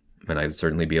point, and I'd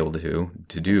certainly be able to do...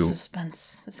 The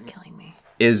suspense is killing me.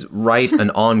 Is write an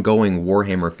ongoing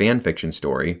Warhammer fanfiction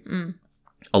story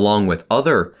along with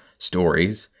other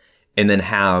stories, and then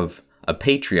have a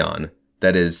Patreon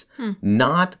that is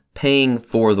not paying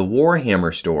for the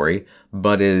Warhammer story,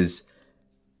 but is...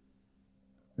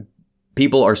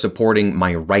 people are supporting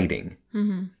my writing.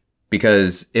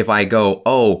 Because if I go,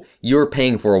 oh, you're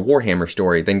paying for a Warhammer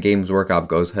story, then Games Workshop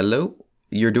goes, hello?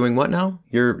 You're doing what now?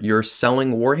 You're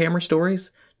selling Warhammer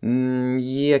stories?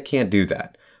 Yeah, can't do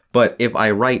that. But if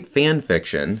I write fan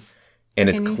fiction and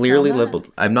it's clearly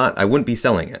labeled, I wouldn't be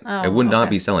selling it. I would not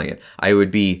be selling it.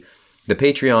 The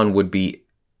Patreon would be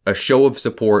a show of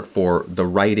support for the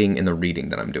writing and the reading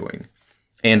that I'm doing.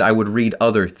 And I would read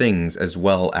other things as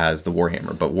well as the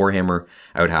Warhammer. But Warhammer,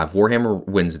 I would have Warhammer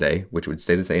Wednesday, which would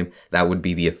stay the same. That would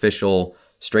be the official,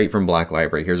 straight from Black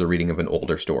Library. Here's a reading of an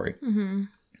older story.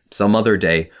 Some other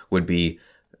day would be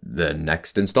the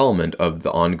next installment of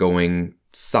the ongoing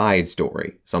side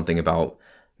story. Something about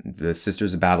the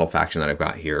Sisters of Battle faction that I've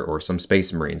got here, or some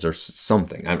Space Marines, or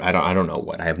something. I don't know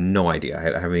what. I have no idea.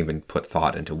 I haven't even put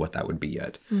thought into what that would be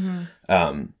yet. And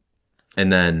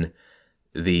then...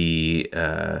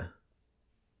 and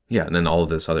then all of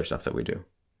this other stuff that we do.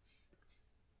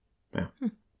 Yeah.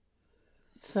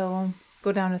 So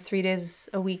go down to 3 days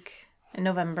a week in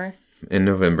November. In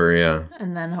November, yeah.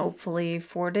 And then hopefully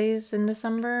 4 days in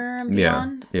December and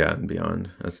beyond. Yeah, and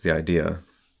beyond. That's the idea.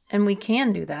 And we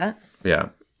can do that. Yeah.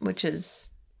 Which is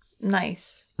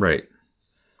nice. Right.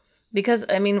 Because,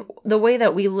 the way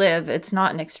that we live, it's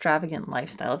not an extravagant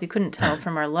lifestyle. If you couldn't tell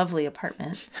from our lovely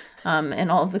apartment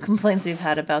and all of the complaints we've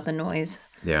had about the noise.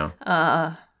 Yeah.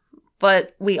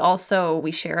 But we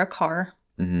share a car.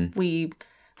 We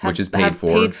which is paid for.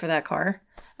 Paid for that car.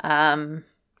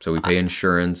 So we pay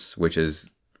insurance, which is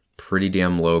pretty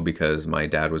damn low because my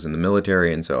dad was in the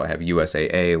military, and so I have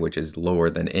USAA, which is lower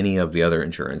than any of the other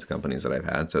insurance companies that I've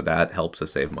had. So that helps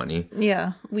us save money.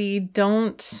 Yeah, we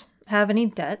don't have any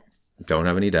debt. Don't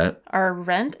have any debt. Our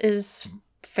rent is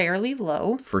fairly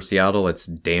low. For Seattle, it's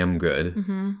damn good.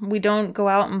 Mm-hmm. We don't go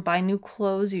out and buy new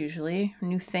clothes usually,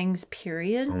 new things,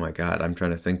 period. Oh my God, I'm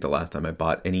trying to think the last time I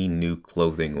bought any new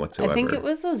clothing whatsoever. I think it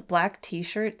was those black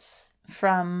t-shirts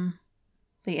from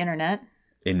the internet.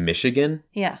 In Michigan?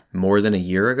 Yeah. More than a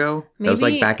year ago? Maybe, that was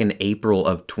like back in April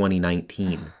of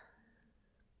 2019.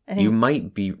 I think, You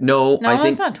might be... No, I think...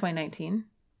 it's not 2019.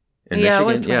 In yeah, Michigan? it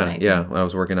was 2019. Yeah, when I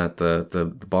was working at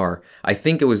the bar. I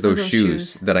think it was those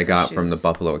shoes that I got from the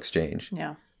Buffalo Exchange.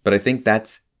 Yeah. But I think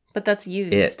that's... But that's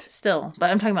used still. But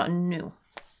I'm talking about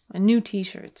new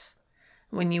t-shirts.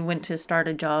 When you went to start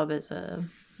a job as a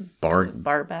bar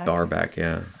back. Bar back,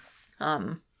 yeah.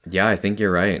 Yeah, I think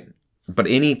you're right. But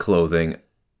any clothing,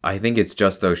 I think it's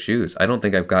just those shoes. I don't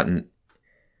think I've gotten...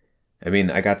 I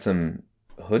mean, I got some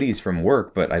hoodies from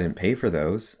work, but I didn't pay for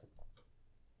those.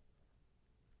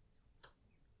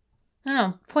 I don't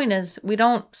know. Point is, we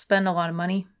don't spend a lot of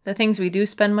money. The things we do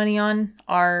spend money on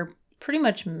are pretty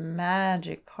much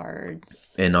magic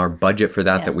cards. And our budget for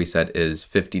that we set is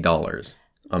 $50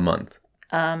 a month.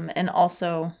 And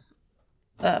also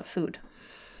food.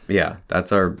 Yeah,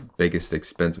 that's our biggest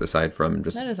expense aside from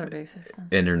just... That is our biggest expense.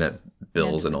 Internet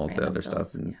bills and all the other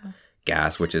stuff. And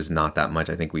gas, which is not that much.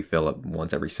 I think we fill up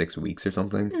once every 6 weeks or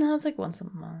something. No, it's like once a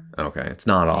month. Okay, it's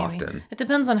not often. It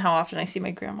depends on how often I see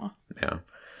my grandma. Yeah.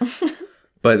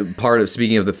 But part of,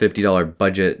 speaking of the $50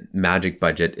 budget, magic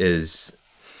budget, is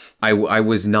I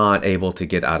was not able to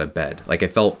get out of bed. Like, I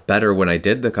felt better when I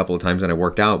did the couple of times and I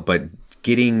worked out, but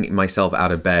getting myself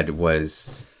out of bed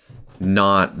was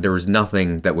not, there was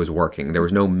nothing that was working. There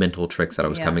was no mental tricks that I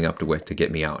was coming up with to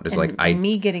get me out. It's and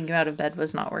me getting you out of bed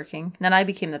was not working. Then I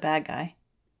became the bad guy.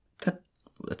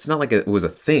 It's not like it was a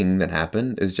thing that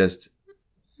happened. It's just,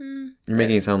 you're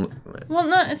making it sound... Well,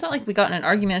 no, it's not like we got in an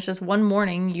argument. It's just one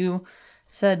morning you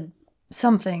said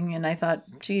something and I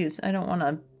thought, geez, I don't want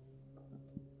to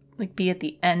like be at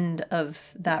the end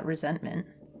of that resentment.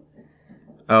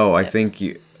 Oh, I think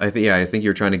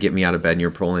you're trying to get me out of bed and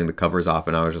you're pulling the covers off,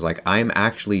 and I was just like, I'm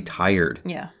actually tired.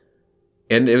 Yeah.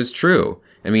 And it was true.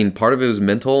 I mean, part of it was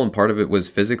mental and part of it was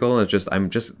physical, and it's just, I'm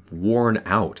just worn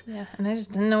out. Yeah, and I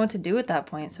just didn't know what to do at that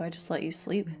point, so I just let you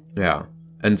sleep. Yeah.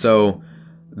 And so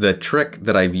the trick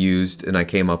that I've used and I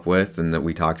came up with and that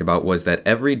we talked about was that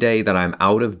every day that I'm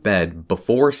out of bed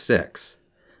before 6,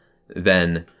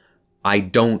 then I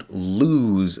don't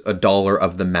lose $1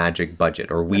 of the magic budget,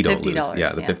 or we don't lose.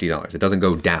 Yeah, the $50. It doesn't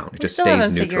go down. It just stays neutral. I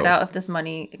haven't figured out if this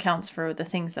money accounts for the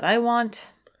things that I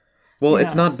want. Well,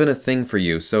 it's not been a thing for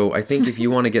you. So I think if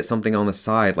you want to get something on the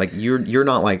side, like you're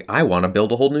not like, I want to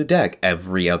build a whole new deck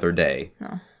every other day.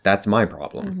 No. That's my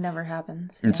problem. It never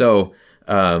happens. And so,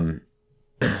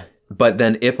 but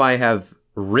then if I've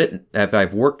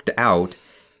worked out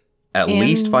at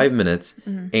least 5 minutes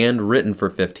and written for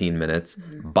 15 minutes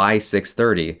by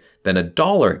 6:30, then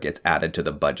 $1 gets added to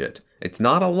the budget. It's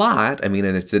not a lot. I mean,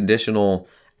 and it's additional,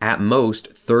 at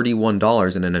most,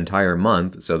 $31 in an entire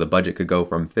month. So the budget could go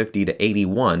from 50 to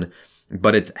 81,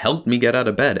 but it's helped me get out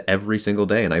of bed every single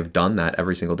day. And I've done that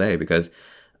every single day because,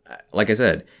 like I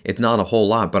said, it's not a whole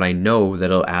lot, but I know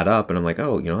that it'll add up. And I'm like,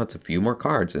 oh, that's a few more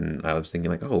cards. And I was thinking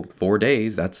like, oh, 4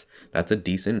 days, that's a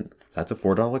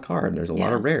 $4 card. And there's a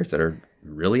lot of rares that are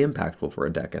really impactful for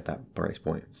a deck at that price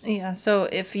point. Yeah. So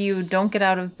if you don't get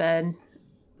out of bed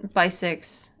by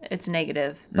 6, it's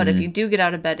negative. But if you do get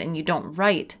out of bed and you don't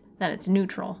write, then it's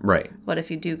neutral. Right. But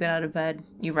if you do get out of bed,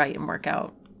 you write and work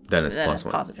out, then it's plus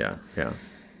 1. Positive. Yeah.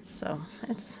 So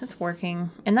it's working.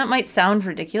 And that might sound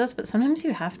ridiculous, but sometimes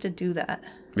you have to do that.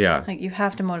 Yeah. Like, you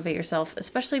have to motivate yourself,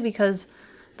 especially because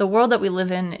the world that we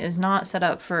live in is not set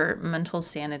up for mental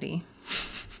sanity.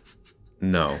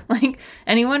 No. Like,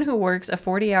 anyone who works a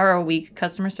 40-hour-a-week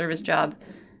customer service job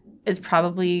is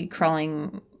probably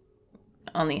crawling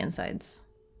on the insides.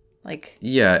 Like,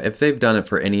 yeah, if they've done it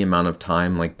for any amount of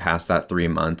time, like past that 3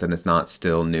 months, and it's not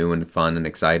still new and fun and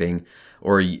exciting,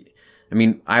 or, I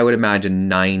mean, I would imagine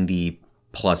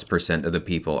 90+% of the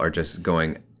people are just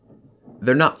going,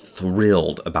 they're not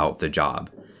thrilled about the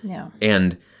job. Yeah.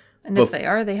 And if they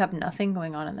are, they have nothing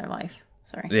going on in their life.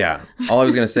 Sorry. Yeah. All I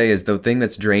was going to say is the thing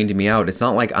that's drained me out, it's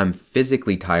not like I'm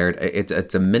physically tired.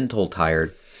 It's a mental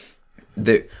tired.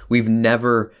 We've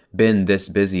never been this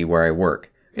busy where I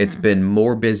work. It's been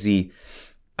more busy.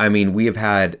 I mean, we have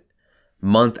had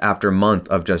month after month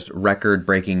of just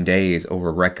record-breaking days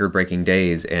over record-breaking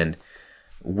days. And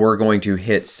we're going to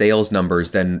hit sales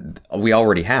numbers than we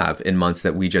already have in months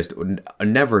that we just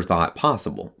never thought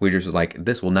possible. We just was like,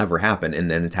 this will never happen.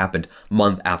 And then it's happened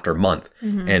month after month.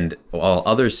 And while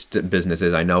other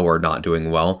businesses I know are not doing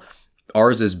well,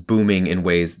 ours is booming in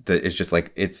ways that it's just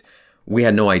like, we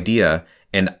had no idea.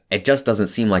 And it just doesn't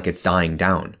seem like it's dying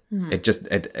down.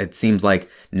 It seems like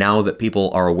now that people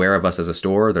are aware of us as a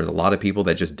store, there's a lot of people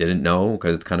that just didn't know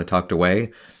because it's kind of tucked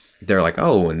away. They're like,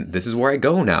 oh, and this is where I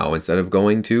go now instead of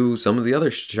going to some of the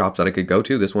other shops that I could go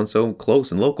to. This one's so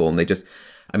close and local. And they just,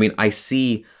 I mean, I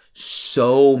see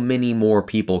so many more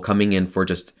people coming in for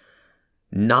just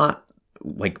not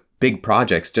like big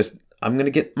projects. Just, I'm going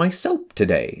to get my soap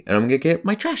today and I'm going to get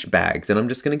my trash bags and I'm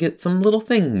just going to get some little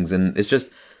things. And it's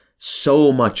just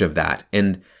so much of that.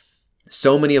 And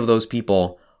so many of those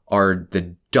people are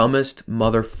the dumbest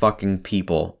motherfucking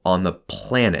people on the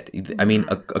planet. I mean,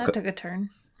 that took a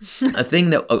turn. A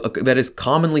thing that is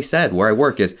commonly said where I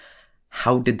work is,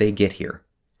 how did they get here?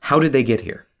 How did they get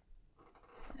here?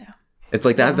 Yeah. It's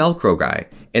like that Velcro guy.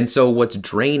 And so what's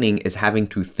draining is having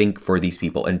to think for these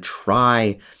people and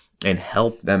try and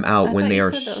help them out when they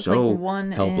are so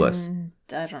helpless.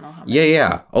 I don't know how many.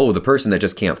 Yeah. Oh, the person that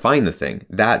just can't find the thing.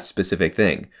 That specific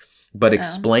thing. But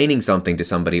explaining something to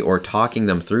somebody or talking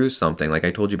them through something, like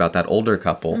I told you about that older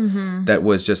couple that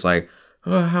was just like,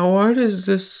 how hard is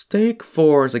this steak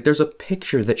for? It's like, there's a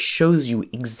picture that shows you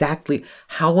exactly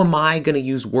how am I going to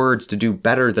use words to do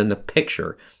better than the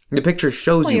picture? The picture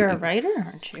shows you. You're a writer,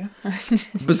 aren't you?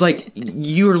 But it's like,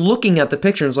 you're looking at the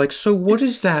picture and it's like, so what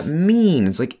does that mean?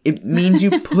 It's like, it means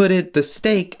you put the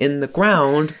steak in the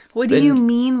ground. What do you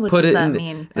mean? What does that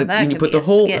mean? And you put the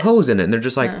whole hose in it. And they're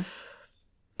just like,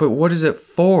 but what is it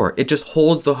for? It just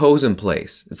holds the hose in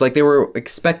place. It's like they were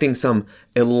expecting some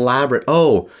elaborate,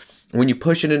 when you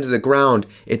push it into the ground,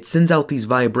 it sends out these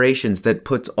vibrations that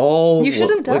puts all... You should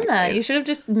have done that. You should have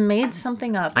just made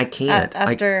something up. I can't.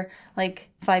 After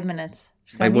 5 minutes.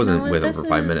 I wasn't with them for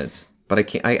 5 minutes. But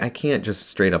I can't just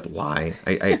straight up lie.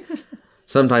 I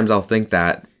sometimes I'll think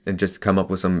that and just come up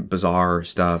with some bizarre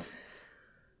stuff.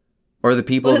 Or the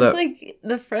people it's like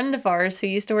the friend of ours who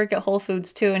used to work at Whole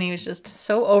Foods too, and he was just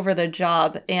so over the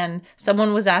job. And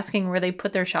someone was asking where they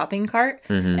put their shopping cart,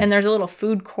 and there's a little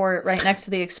food court right next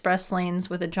to the express lanes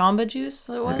with a Jamba Juice.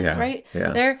 It was right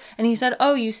there, and he said,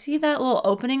 "Oh, you see that little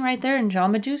opening right there in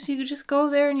Jamba Juice? You could just go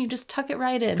there and you just tuck it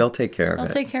right in. They'll take care of it.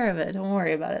 They'll take care of it. Don't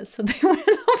worry about it." So they went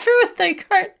over with their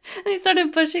cart. And they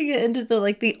started pushing it into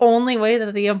the only way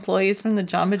that the employees from the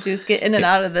Jamba Juice get in and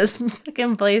out of this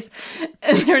fucking place,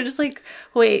 and they were just like,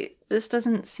 wait, this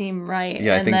doesn't seem right.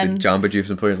 Yeah, I think the Jamba Juice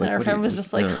employers like, our friend was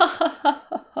just like, ha ha ha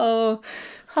ha, oh,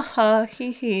 ha ha,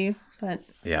 hee hee. But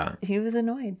he was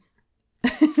annoyed.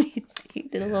 he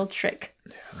did a little trick.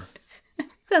 Yeah.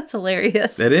 That's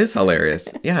hilarious. It is hilarious.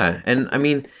 Yeah. And I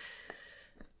mean,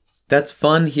 that's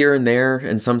fun here and there.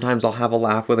 And sometimes I'll have a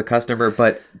laugh with a customer,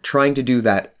 but trying to do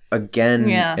that again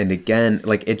and again,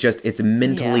 like it's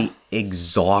mentally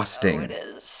exhausting. Oh, it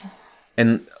is.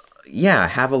 And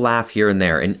have a laugh here and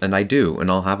there. And I do.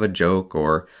 And I'll have a joke,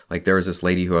 or like there was this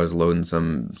lady who I was loading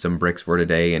some bricks for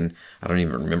today, and I don't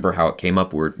even remember how it came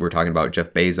up. We're talking about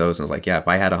Jeff Bezos, and I was like, if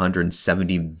I had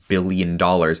 $170 billion,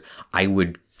 I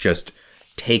would just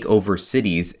take over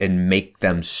cities and make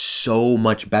them so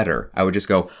much better. I would just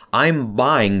go, I'm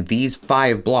buying these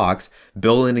 5 blocks,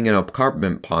 building an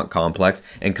apartment complex,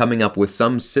 and coming up with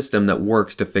some system that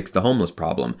works to fix the homeless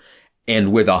problem.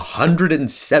 And with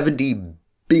 $170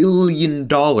 billion,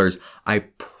 I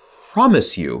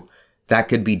promise you that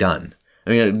could be done. I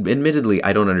mean, admittedly,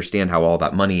 I don't understand how all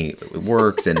that money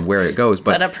works and where it goes,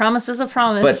 but a promise is a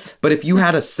promise. But if you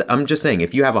had I'm just saying,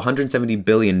 if you have $170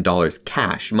 billion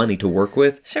cash money to work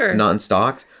with, not in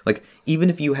stocks, like even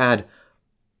if you had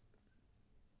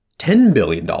 $10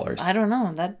 billion, I don't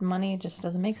know, that money just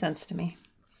doesn't make sense to me.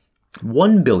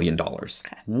 $1 billion.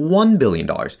 Okay. $1 billion.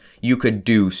 You could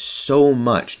do so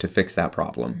much to fix that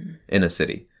problem in a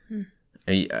city.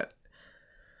 I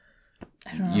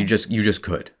don't know. You just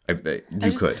could.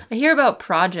 You could. I hear about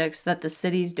projects that the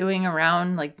city's doing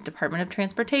around, like Department of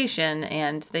Transportation,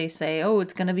 and they say, "Oh,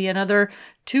 it's going to be another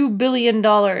 $2 billion,"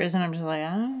 and I'm just like,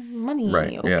 money,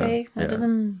 right? Okay, that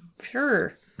doesn't.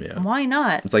 Sure. Yeah. Why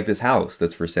not? It's like this house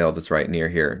that's for sale that's right near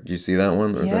here. Do you see that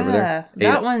one? Yeah, over there?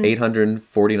 That one's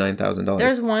 $849,000.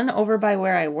 There's one over by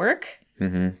where I work,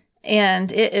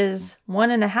 and it is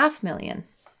 $1.5 million,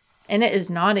 and it is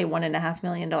not a $1.5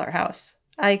 million house.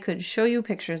 I could show you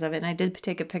pictures of it, and I did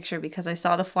take a picture because I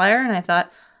saw the flyer, and I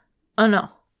thought, oh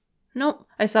nope.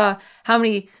 I saw how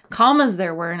many commas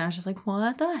there were, and I was just like,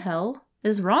 what the hell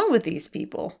is wrong with these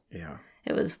people? Yeah.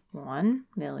 It was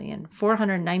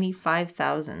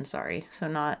 1,495,000. Sorry. So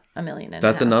not a million and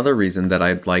That's a half. another reason that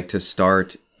I'd like to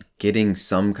start getting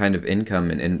some kind of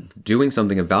income and doing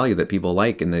something of value that people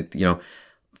like. And that,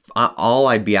 all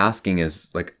I'd be asking is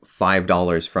like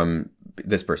 $5 from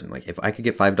this person. Like if I could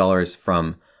get $5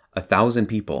 from 1,000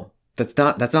 people, that's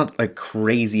not a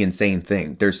crazy, insane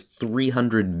thing. There's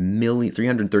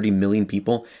 330 million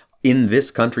people in this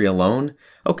country alone.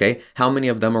 Okay, how many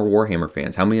of them are Warhammer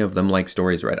fans? How many of them like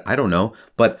stories read? I don't know,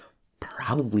 but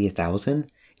probably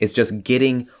 1,000. It's just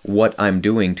getting what I'm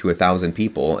doing to 1,000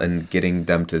 people and getting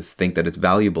them to think that it's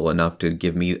valuable enough to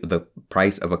give me the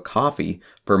price of a coffee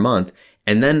per month.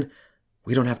 And then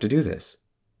we don't have to do this.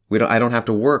 I don't have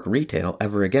to work retail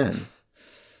ever again.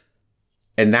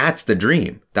 And that's the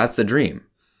dream. That's the dream.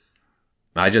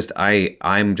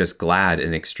 I'm just glad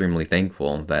and extremely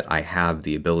thankful that I have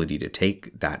the ability to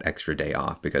take that extra day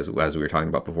off, because as we were talking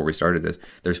about before we started this,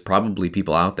 there's probably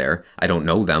people out there, I don't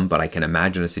know them, but I can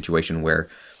imagine a situation where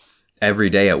every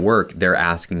day at work, they're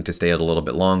asking to stay out a little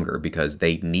bit longer because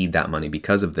they need that money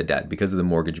because of the debt, because of the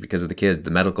mortgage, because of the kids,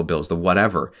 the medical bills, the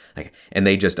whatever. And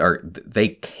they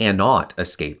cannot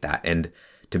escape that. And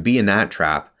to be in that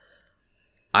trap,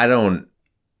 I don't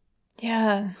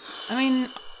know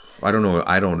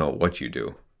what you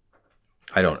do.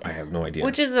 I have no idea.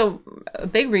 Which is a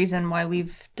big reason why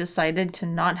we've decided to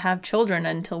not have children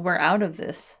until we're out of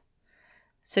this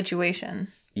situation.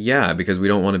 Yeah, because we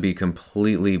don't want to be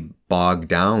completely bogged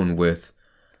down with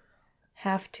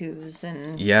have-tos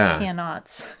and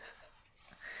cannots.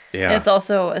 Yeah. And it's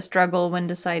also a struggle when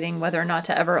deciding whether or not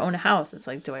to ever own a house. It's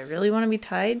like, do I really want to be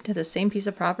tied to the same piece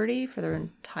of property for the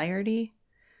entirety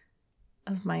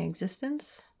of my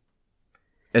existence?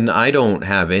 And I don't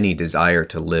have any desire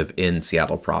to live in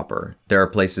Seattle proper. There are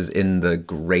places in the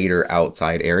greater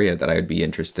outside area that I'd be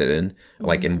interested in,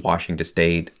 like in Washington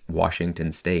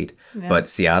State. Yeah. But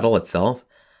Seattle itself,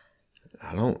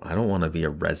 I don't want to be a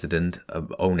resident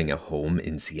of owning a home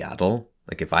in Seattle.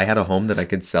 Like if I had a home that I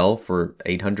could sell for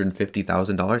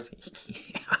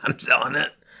 $850,000, I'm selling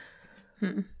it.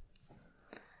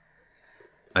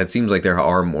 It seems like there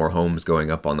are more homes going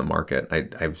up on the market.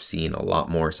 I've seen a lot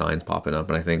more signs popping up,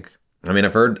 and I've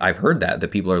heard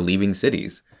that people are leaving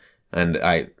cities, and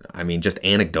I mean just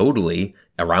anecdotally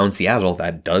around Seattle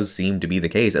that does seem to be the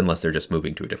case, unless they're just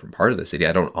moving to a different part of the city.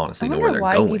 I don't honestly know where they're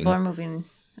going. Why people are moving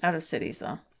out of cities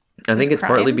though? I think it's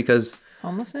partly because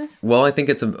homelessness. Well, I think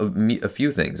it's a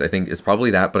few things. I think it's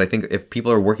probably that, but I think if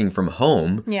people are working from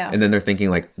home, and then they're thinking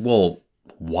like, well,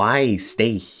 why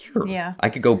stay here? Yeah. I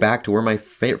could go back to where my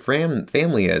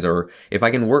family is, or if I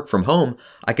can work from home,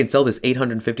 I can sell this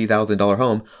 $850,000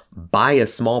 home, buy a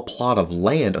small plot of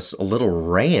land, a little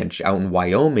ranch out in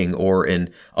Wyoming or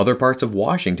in other parts of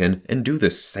Washington, and do the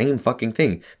same fucking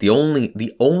thing. The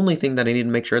only thing that I need to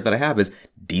make sure that I have is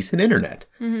decent internet.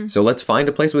 Mm-hmm. So let's find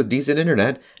a place with decent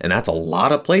internet, and that's a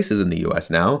lot of places in the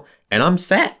U.S. now, and I'm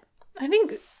set. I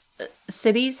think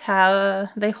cities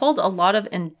hold a lot of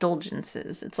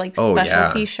indulgences. It's like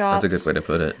specialty shops. That's a good way to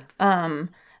put it.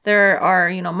 There are,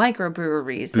 microbreweries.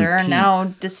 Boutiques. There are now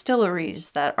distilleries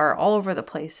that are all over the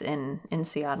place in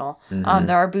Seattle. Mm-hmm.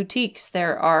 There are boutiques.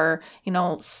 There are,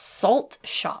 salt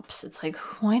shops. It's like,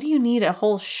 why do you need a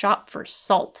whole shop for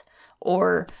salt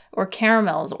or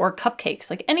caramels or cupcakes?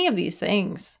 Like any of these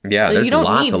things. Yeah, there's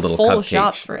lots of little cupcake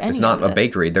shops for any. It's not of this. A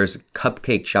bakery. There's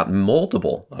cupcake shop,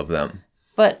 multiple of them.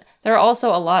 But there are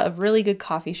also a lot of really good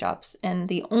coffee shops. And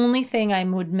the only thing I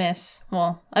would miss,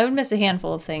 I would miss a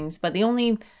handful of things, but the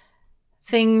only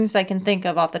things I can think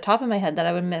of off the top of my head that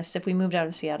I would miss if we moved out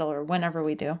of Seattle or whenever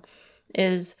we do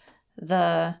is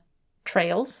the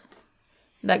trails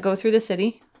that go through the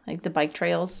city, like the bike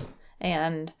trails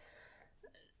and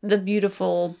the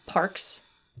beautiful parks,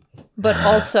 but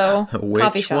also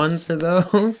coffee shops. Which ones are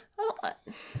those?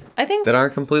 I think that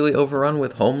aren't completely overrun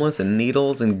with homeless and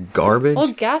needles and garbage. Well,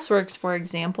 Gasworks, for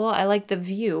example, I like the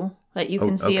view that you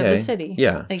can see of the city.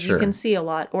 Yeah, You can see a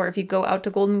lot. Or if you go out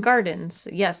to Golden Gardens,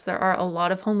 yes, there are a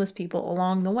lot of homeless people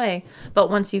along the way.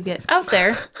 But once you get out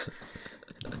there,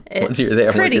 it's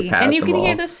pretty, and you can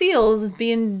hear the seals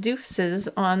being doofuses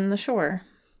on the shore.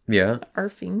 Yeah,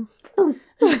 arfing.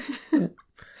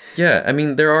 Yeah, I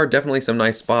mean, there are definitely some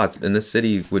nice spots, and this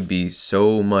city would be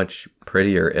so much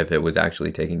prettier if it was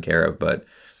actually taken care of, but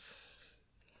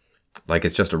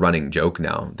it's just a running joke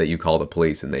now that you call the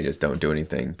police and they just don't do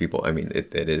anything. People, I mean,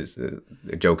 it is,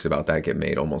 jokes about that get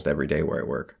made almost every day where I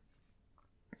work.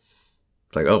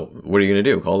 It's like, oh, what are you going to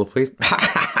do? Call the police?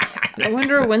 I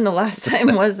wonder when the last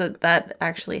time was that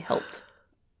actually helped.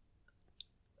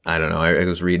 I don't know. I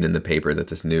was reading in the paper that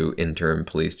this new interim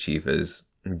police chief is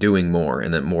doing more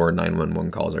and that more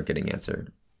 911 calls are getting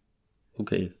answered.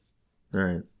 Okay. All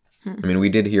right. I mean, we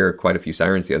did hear quite a few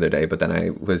sirens the other day, but then I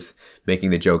was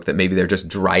making the joke that maybe they're just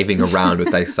driving around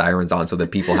with like sirens on so that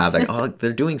people have like, oh,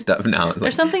 they're doing stuff now. It's There's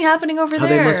like, something happening over there.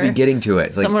 They must be getting to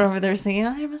it. Like, someone over there is thinking,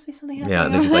 oh, there must be something happening. Yeah,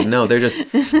 they're just like, no, they're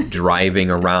just driving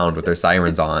around with their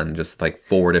sirens on, just like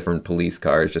 4 different police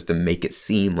cars just to make it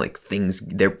seem like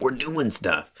we're doing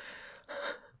stuff.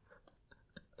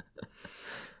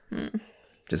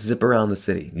 Just zip around the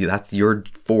city. That's your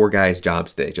 4 guys' job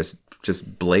stay.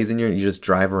 Just blazing you just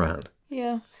drive around.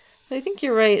 Yeah. I think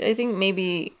you're right. I think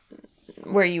maybe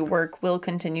where you work will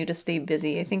continue to stay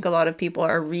busy. I think a lot of people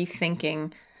are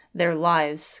rethinking their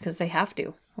lives because they have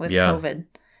to with COVID.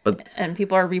 And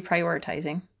people are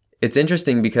reprioritizing. It's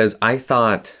interesting because I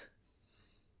thought,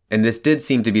 and this did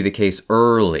seem to be the case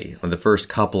early, on the first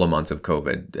couple of months of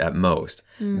COVID at most,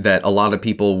 that a lot of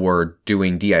people were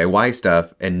doing DIY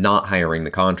stuff and not hiring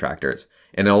the contractors.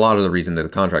 And a lot of the reason that the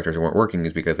contractors weren't working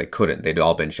is because they couldn't. They'd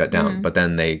all been shut down. But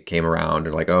then they came around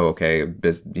and like, oh, okay,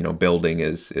 building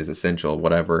is essential,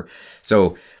 whatever.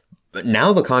 So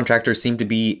now the contractors seem to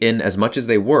be in as much as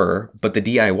they were, but the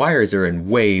DIYers are in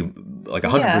way like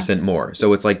 100% more.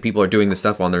 So it's like people are doing the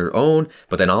stuff on their own,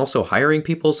 but then also hiring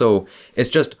people. So it's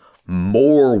just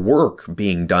more work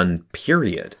being done,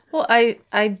 period. Well,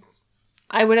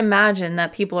 I would imagine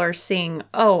that people are seeing,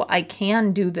 oh, I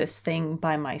can do this thing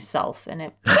by myself and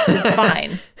it is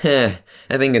fine.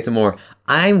 I think it's more,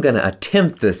 I'm going to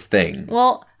attempt this thing.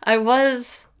 Well, I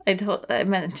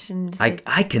mentioned.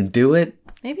 I can do it.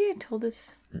 Maybe I told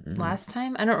this last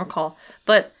time. I don't recall.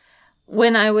 But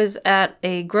when I was at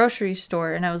a grocery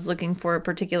store and I was looking for a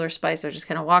particular spice, I was just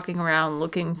kind of walking around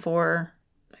looking for,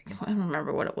 I don't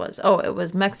remember what it was. Oh, it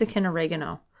was Mexican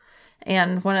oregano.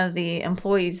 And one of the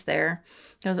employees there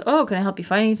goes, oh, can I help you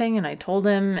find anything? And I told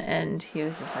him, and he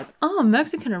was just like, oh,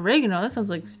 Mexican oregano. That sounds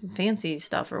like fancy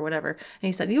stuff or whatever. And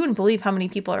he said, you wouldn't believe how many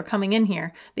people are coming in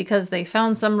here because they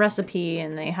found some recipe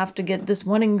and they have to get this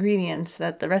one ingredient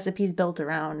that the recipe's built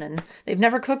around and they've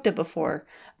never cooked it before.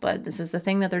 But this is the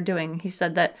thing that they're doing. He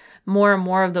said that more and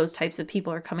more of those types of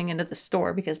people are coming into the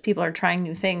store because people are trying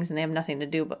new things and they have nothing to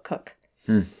do but cook.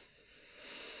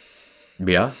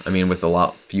 Yeah, I mean, with a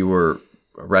lot fewer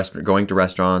going to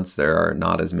restaurants, there are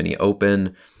not as many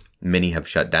open. Many have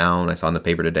shut down. I saw in the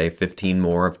paper today, 15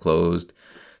 more have closed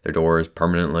their doors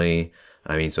permanently.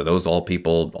 I mean, so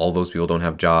all those people don't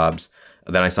have jobs.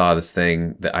 Then I saw this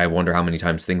thing that I wonder how many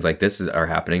times things like this are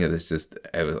happening. It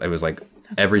was like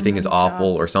everything is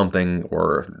awful or something,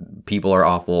 or people are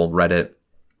awful. Reddit.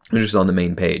 It was just on the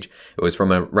main page. It was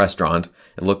from a restaurant.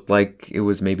 It looked like it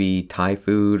was maybe Thai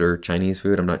food or Chinese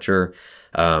food. I'm not sure.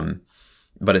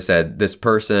 But it said this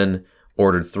person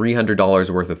ordered $300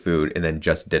 worth of food and then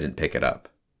just didn't pick it up.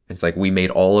 It's like, we made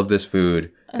all of this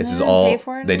food. And this is all,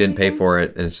 they didn't pay for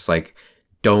it. And it's just like,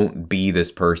 don't be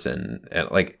this person.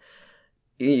 And like,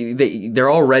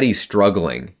 they're already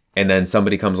struggling. And then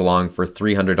somebody comes along for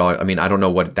 $300. I mean, I don't know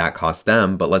what that cost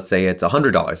them, but let's say it's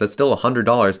 $100. That's still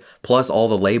 $100 plus all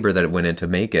the labor that it went in to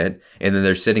make it. And then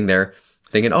they're sitting there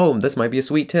thinking, oh, this might be a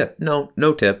sweet tip. No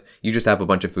tip. You just have a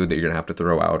bunch of food that you're going to have to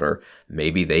throw out, or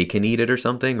maybe they can eat it or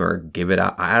something, or give it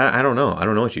out. I don't know. I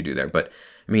don't know what you do there. But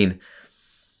I mean,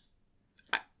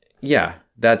 yeah,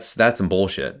 that's some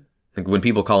bullshit. Like when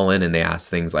people call in and they ask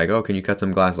things like, oh, can you cut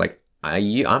some glass? Like,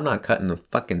 I'm not cutting the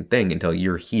fucking thing until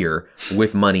you're here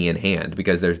with money in hand,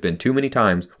 because there's been too many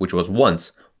times, which was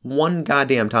one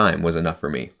goddamn time was enough for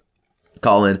me.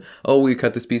 Call in, oh, we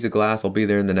cut this piece of glass, I'll be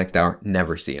there in the next hour.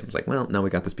 Never see him. It's like, well, now we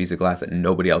got this piece of glass that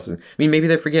nobody else is. I mean, maybe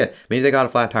they forget. Maybe they got a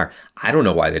flat tire. I don't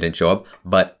know why they didn't show up,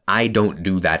 but I don't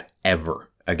do that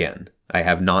ever again. I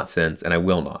have not since, and I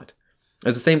will not.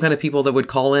 It's the same kind of people that would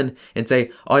call in and say,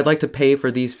 oh, I'd like to pay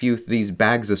for these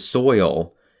bags of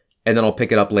soil, and then I'll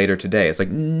pick it up later today. It's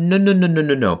like,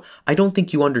 no. I don't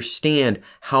think you understand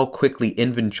how quickly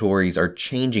inventories are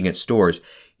changing at stores.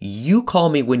 You call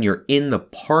me when you're in the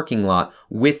parking lot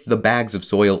with the bags of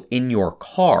soil in your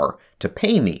car to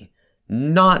pay me.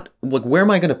 Not, like, where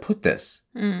am I going to put this?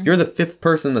 You're the 5th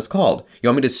person that's called. You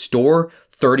want me to store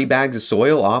 30 bags of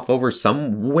soil off over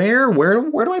somewhere? Where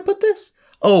do I put this?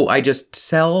 Oh, I just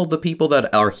sell the people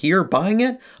that are here buying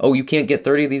it? Oh, you can't get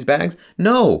 30 of these bags?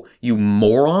 No, you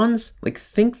morons. Like,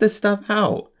 think this stuff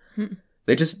out.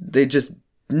 They just,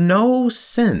 no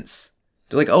sense.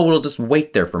 They're like, oh, it'll just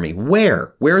wait there for me.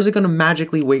 Where? Where is it going to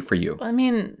magically wait for you? I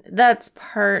mean, that's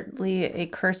partly a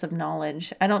curse of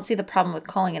knowledge. I don't see the problem with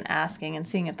calling and asking and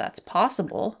seeing if that's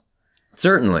possible.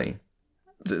 Certainly.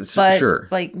 But, sure.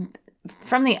 Like,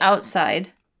 from the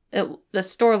outside, the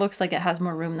store looks like it has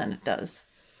more room than it does.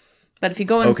 But if you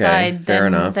go inside, fair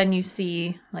enough. then you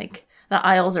see like the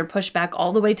aisles are pushed back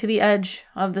all the way to the edge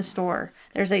of the store.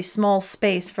 There's a small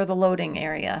space for the loading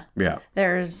area. Yeah.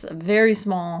 There's a very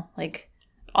small like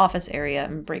office area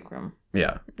and break room.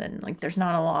 Yeah. Then like there's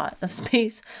not a lot of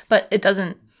space, but it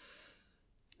doesn't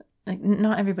like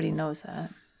not everybody knows that.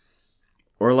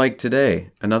 Or like today,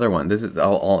 another one. This is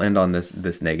I'll end on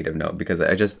this negative note because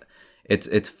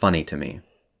it's funny to me.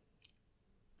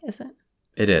 Is it?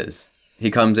 It is. He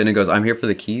comes in and goes, "I'm here for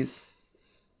the keys."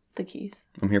 The keys.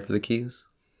 I'm here for the keys.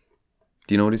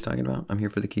 Do you know what he's talking about? I'm here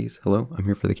for the keys. Hello? I'm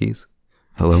here for the keys.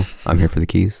 Hello? I'm here for the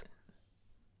keys.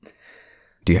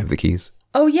 Do you have the keys?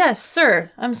 Oh, yes,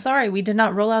 sir. I'm sorry. We did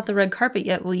not roll out the red carpet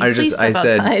yet. Will you please step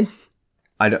outside?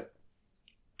 I don't...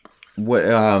 What,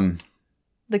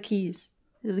 The keys.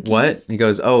 The keys. What? He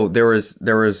goes, "Oh, there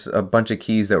was a bunch of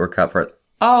keys that were cut for it."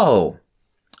 Oh,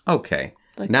 okay.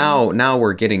 Now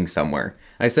we're getting somewhere.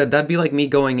 I said, that'd be like me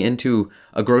going into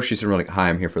a grocery store and like, "Hi,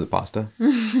 I'm here for the pasta."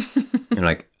 And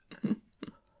like...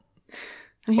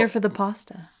 I'm here for the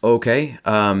pasta. Okay,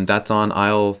 that's on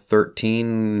aisle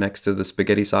 13 next to the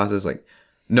spaghetti sauces. Like,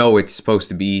 no, it's supposed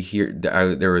to be here.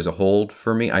 There was a hold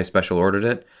for me. I special ordered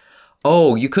it.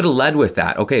 Oh, you could have led with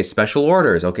that. Okay, special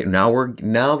orders. Okay,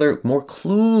 now there more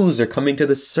clues are coming to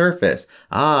the surface.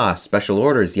 Ah, special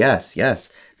orders. Yes.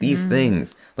 These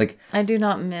things. Like, I do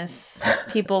not miss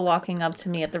people walking up to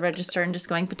me at the register and just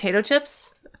going, "Potato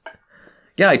chips?"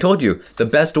 yeah, I told you. The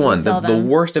best one, the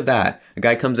worst of that. A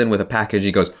guy comes in with a package.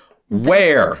 He goes,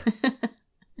 "Where?"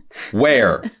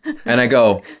 "Where?" And I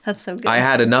go, "That's so good." I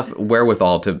had enough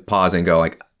wherewithal to pause and go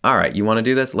like, "All right, you want to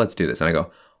do this? Let's do this." And I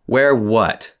go, "Where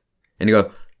what?" And you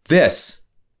go, this.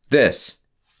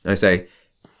 And I say,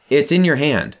 "It's in your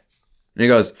hand." And he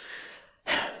goes,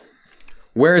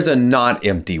 "Where's a not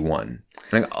empty one?"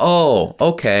 And I go, "Oh,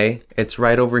 okay. It's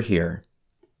right over here."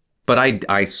 But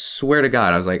I swear to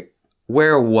God, I was like,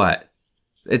 "Where what?"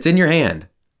 "It's in your hand."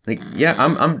 Like, yeah,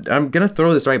 I'm gonna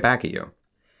throw this right back at you.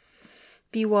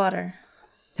 Be water.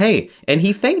 Hey, and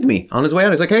he thanked me on his way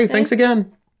out. He's like, "Hey, thanks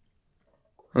again."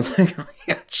 I was like,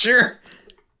 "Yeah, sure."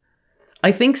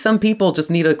 I think some people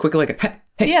just need a quick like, hey,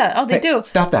 yeah, oh, they do.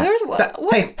 Stop that.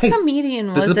 What comedian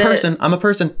was it? This is a person. I'm a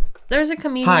person. There's a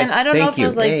comedian. Hi, I don't know if it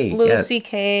was like Louis yes.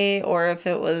 C.K. or if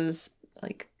it was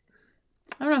like,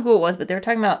 I don't know who it was, but they were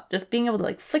talking about just being able to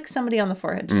like flick somebody on the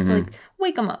forehead, just to like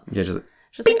wake them up. Yeah, just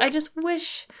like, I just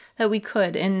wish that we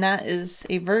could, and that is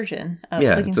a version of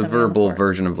yeah, flicking it's a somebody on the verbal forehead.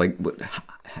 version of like,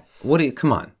 what do you?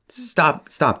 Come on, stop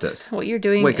this. What you're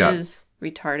doing Wake up. is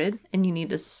retarded, and you need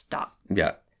to stop.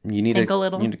 Yeah, you need Think to a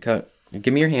little. You need to cut.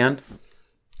 Give me your hand.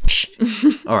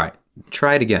 All right,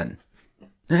 try it again.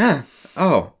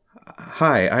 Oh,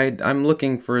 hi. I'm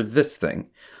looking for this thing.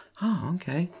 Oh,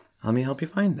 okay. Let me help you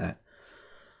find that.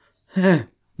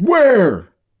 Where?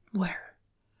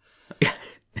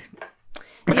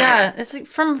 Yeah, it's like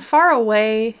from far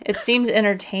away. It seems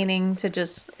entertaining to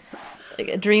just like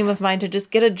a dream of mine to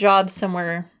just get a job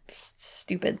somewhere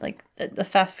stupid, like a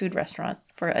fast food restaurant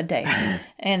for a day,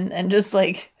 and just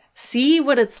like see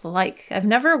what it's like. I've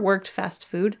never worked fast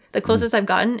food. The closest I've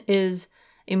gotten is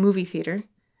a movie theater.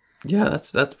 Yeah,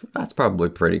 that's probably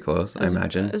pretty close. I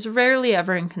imagine. It was rarely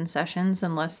ever in concessions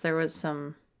unless there was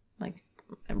some like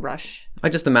rush. I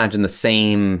just imagine the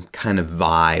same kind of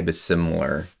vibe is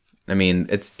similar. I mean,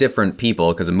 it's different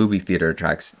people because a movie theater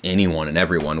attracts anyone and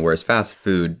everyone, whereas fast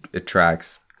food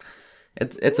attracts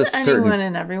it's a certain anyone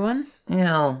and everyone. You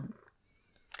know,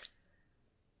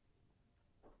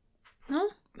 No?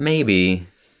 Maybe,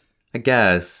 I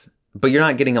guess, but you're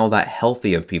not getting all that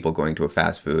healthy of people going to a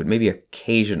fast food. Maybe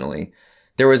occasionally.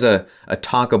 There was a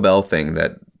Taco Bell thing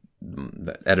that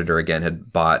the editor again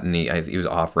had bought, and he was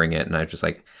offering it, and I was just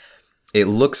like, it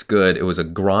looks good. It was a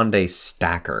grande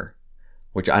stacker,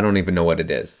 which I don't even know what it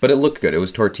is, but it looked good. It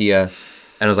was tortilla,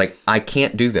 and I was like, I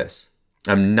can't do this.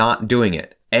 I'm not doing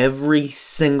it. Every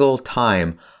single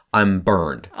time I'm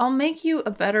burned. I'll make you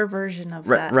a better version of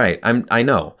that. Right. I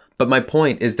know. But my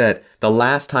point is that the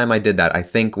last time I did that, I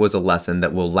think was a lesson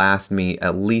that will last me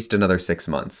at least another 6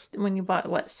 months. When you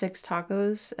bought, 6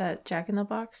 tacos at Jack in the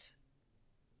Box?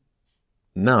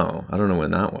 No, I don't know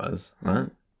when that was. What?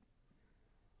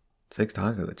 6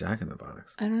 tacos at Jack in the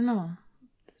Box. I don't know.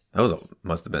 That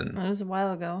must have been. It was a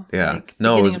while ago. Yeah. Like,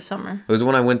 No, beginning of summer. It was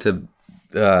when I went to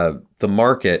the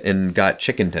market and got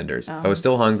chicken tenders. I was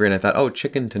still hungry and I thought, oh,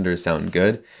 chicken tenders sound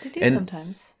good. They do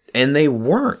sometimes. And they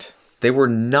weren't. They were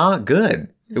not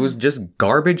good. It was just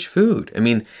garbage food. I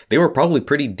mean, they were probably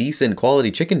pretty decent quality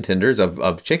chicken tenders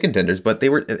of chicken tenders, but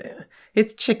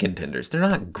it's chicken tenders. They're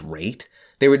not great.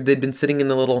 They'd been sitting in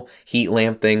the little heat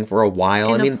lamp thing for a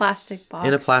while. In a plastic box.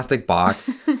 In a plastic box.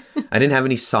 I didn't have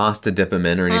any sauce to dip them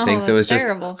in or anything, so it was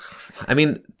terrible. just... I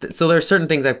mean, so there are certain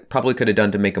things I probably could have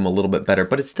done to make them a little bit better,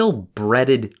 but it's still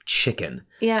breaded chicken.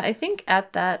 Yeah, I think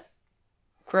at that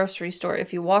grocery store,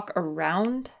 if you walk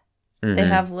around, they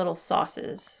have little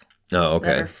sauces. Oh, okay.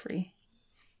 That are free.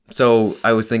 So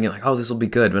I was thinking like, oh, this will be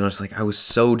good. But I was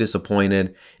so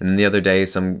disappointed. And then the other day,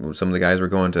 some of the guys were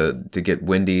going to get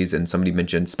Wendy's and somebody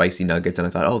mentioned spicy nuggets. And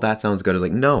I thought, oh, that sounds good. I was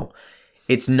like, no,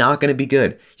 it's not going to be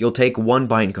good. You'll take one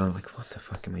bite and go like, what the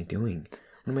fuck am I doing?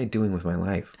 What am I doing with my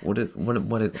life?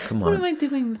 Come on. What am I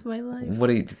doing with my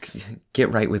life?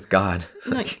 Get right with God.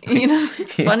 No,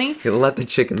 it's funny. You let the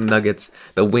chicken nuggets,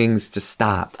 the wings, just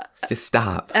stop. Just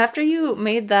stop. After you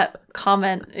made that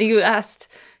comment, you asked,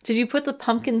 did you put the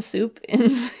pumpkin soup in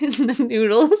the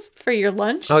noodles for your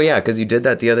lunch? Oh, yeah, because you did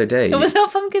that the other day. It was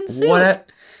not pumpkin soup. What?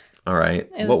 All right.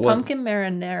 It was pumpkin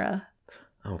marinara.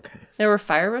 Okay. There were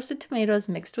fire roasted tomatoes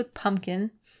mixed with pumpkin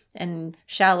and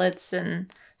shallots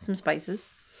and some spices.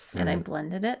 And I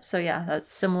blended it. So, yeah,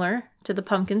 that's similar to the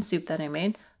pumpkin soup that I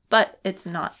made. But it's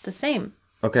not the same.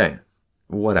 Okay.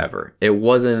 Whatever. It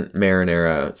wasn't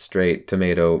marinara, straight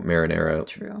tomato marinara.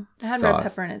 True. It had red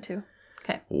pepper in it, too.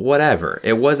 Okay. Whatever.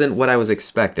 It wasn't what I was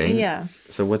expecting. Yeah.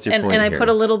 So what's your point And I here? put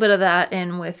a little bit of that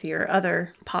in with your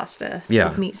other pasta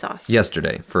with meat sauce.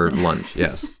 Yesterday for lunch,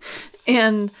 yes.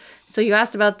 And so you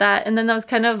asked about that, and then that was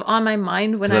kind of on my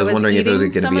mind when I was wondering if it was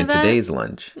going to be in today's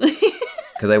lunch.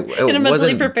 Because Gonna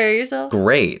mentally prepare yourself?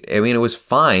 Great. I mean, it was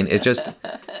fine.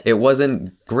 It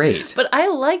wasn't great. But I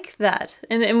like that.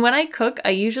 And when I cook,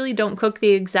 I usually don't cook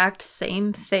the exact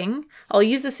same thing. I'll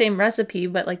use the same recipe,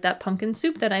 but like that pumpkin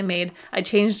soup that I made, I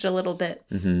changed a little bit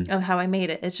of how I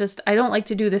made it. It's just, I don't like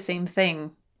to do the same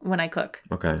thing when I cook.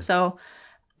 Okay. So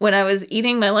when I was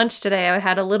eating my lunch today, I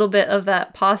had a little bit of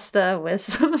that pasta with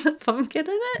some of the pumpkin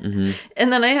in it.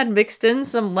 And then I had mixed in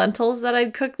some lentils that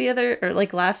I'd cooked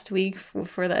last week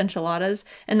for the enchiladas.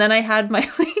 And then I had my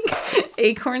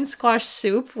acorn squash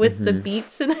soup with the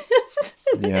beets in it.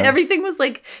 Yeah. Everything was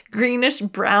like greenish,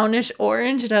 brownish,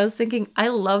 orange. And I was thinking, I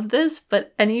love this,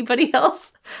 but anybody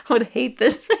else would hate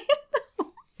this right now.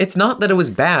 It's not that it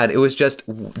was bad. It was just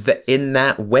that in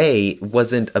that way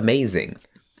wasn't amazing.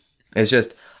 It's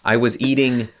just... I was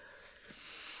eating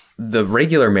the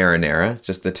regular marinara,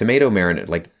 just the tomato marinara,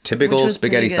 like typical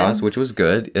spaghetti sauce, which was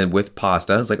good, and with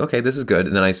pasta. I was like, okay, this is good.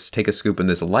 And then I take a scoop in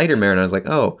this lighter marinara. I was like,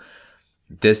 oh,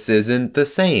 this isn't the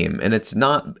same. And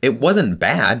it wasn't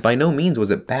bad. By no means was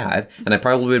it bad. And I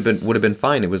probably would have been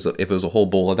fine if it was a whole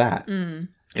bowl of that.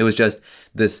 It was just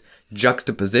this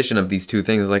juxtaposition of these two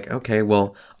things. Like, okay,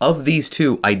 well, of these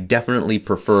two, I definitely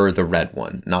prefer the red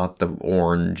one, not the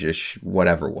orangish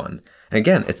whatever one.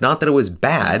 Again, it's not that it was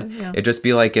bad. Yeah. It'd just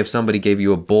be like if somebody gave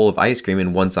you a bowl of ice cream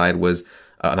and one side was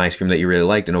an ice cream that you really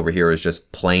liked and over here is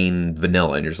just plain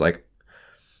vanilla. And you're just like,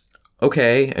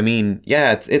 okay, I mean,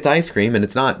 yeah, it's ice cream and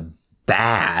it's not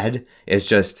bad. It's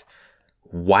just,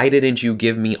 why didn't you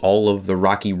give me all of the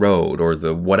Rocky Road or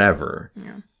the whatever?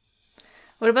 Yeah.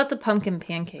 What about the pumpkin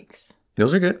pancakes?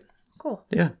 Those are good. Cool.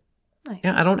 Yeah. Nice.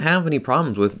 Yeah, I don't have any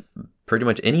problems with pretty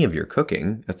much any of your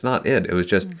cooking. That's not it. It was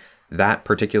just... That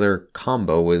particular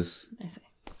combo was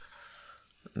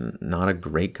not a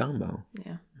great combo.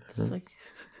 Yeah. It's like...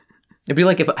 It'd be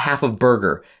like if half of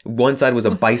burger, one side was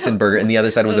a bison burger and the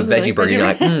other side was a veggie burger. And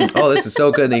you're like, oh, this is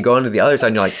so good. And then you go into the other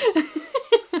side and you're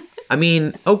like, I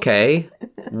mean, okay,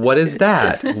 what is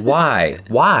that? Why?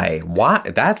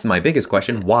 That's my biggest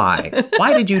question. Why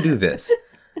did you do this?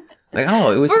 Like,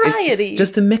 oh, it was variety. It's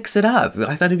just to mix it up.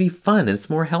 I thought it'd be fun and it's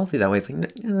more healthy that way. It's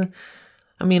like,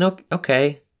 I mean,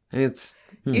 okay. It's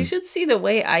You should see the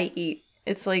way I eat.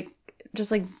 It's like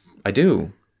just like I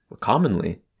do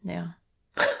commonly. Yeah.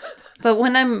 But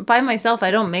when I'm by myself, I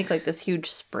don't make like this huge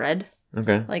spread.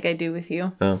 Okay. Like I do with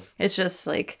you. Oh. It's just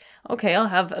like, okay, I'll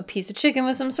have a piece of chicken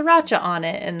with some sriracha on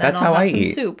it and then That's I'll how have I some eat.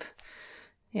 soup.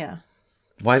 Yeah.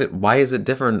 Why is it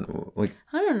different? Like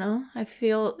I don't know. I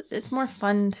feel it's more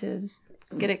fun to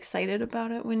get excited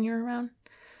about it when you're around.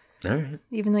 All right.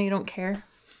 Even though you don't care.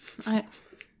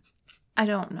 I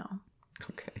don't know.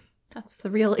 Okay. That's the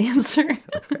real answer.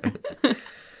 Okay.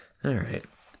 All right.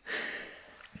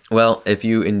 Well, if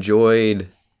you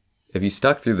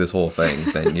stuck through this whole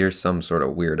thing, then you're some sort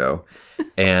of weirdo.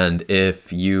 And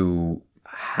if you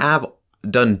have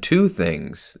done two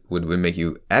things would make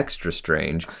you extra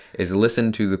strange, is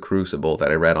listen to The Crucible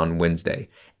that I read on Wednesday,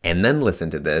 and then listen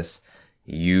to this.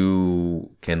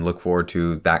 You can look forward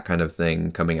to that kind of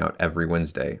thing coming out every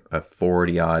Wednesday, a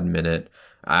 40-odd minute.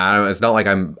 It's not like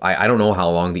I don't know how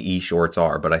long the e-shorts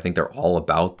are, but I think they're all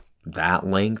about that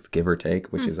length, give or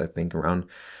take, which is, I think, around,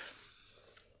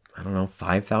 I don't know,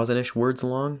 5,000-ish words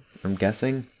long, I'm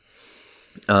guessing.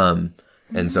 And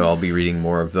so I'll be reading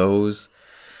more of those.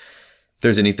 If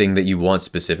there's anything that you want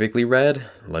specifically read,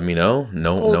 let me know.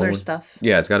 Older stuff.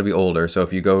 Yeah, it's got to be older. So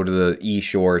if you go to the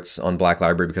e-shorts on Black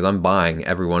Library, because I'm buying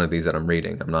every one of these that I'm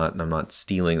reading. I'm not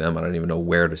stealing them. I don't even know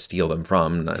where to steal them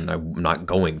from, and I'm not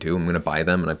going to. I'm going to buy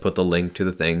them, and I put the link to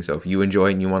the thing. So if you enjoy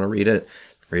it and you want to read it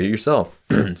yourself.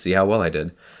 See how well I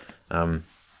did.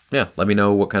 Yeah, let me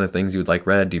know what kind of things you would like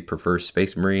read. Do you prefer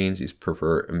Space Marines? Do you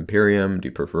prefer Imperium? Do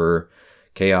you prefer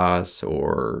Chaos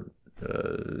or...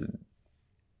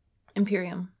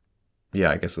 Imperium.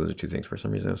 Yeah, I guess those are two things. For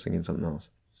some reason, I was thinking something else.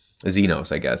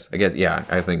 Xenos, I guess. Yeah,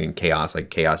 I was thinking Chaos, like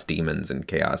Chaos Demons and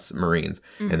Chaos Marines.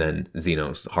 Mm-hmm. And then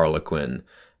Xenos, Harlequin,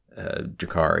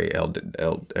 Drakari,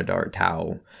 Eldar,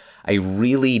 Tau. I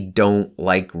really don't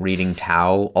like reading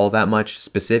Tau all that much,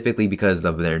 specifically because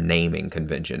of their naming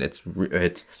convention.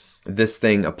 It's this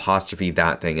thing, apostrophe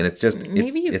that thing, and it's just...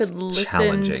 Maybe you could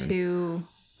listen to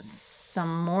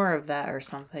some more of that or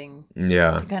something.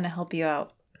 Yeah. To kind of help you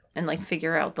out. And like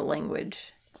figure out the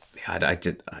language. Yeah,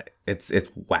 it's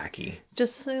wacky.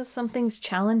 Just because something's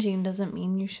challenging doesn't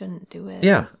mean you shouldn't do it.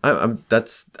 Yeah,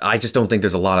 I just don't think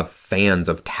there's a lot of fans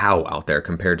of Tau out there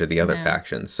compared to the other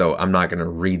factions. So I'm not going to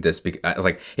read this because,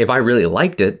 like, if I really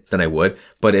liked it, then I would.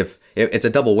 But if it's a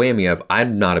double whammy of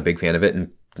I'm not a big fan of it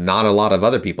and not a lot of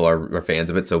other people are fans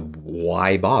of it, so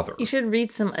why bother? You should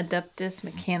read some Adeptus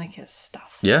Mechanicus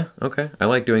stuff. Yeah, okay. I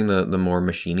like doing the more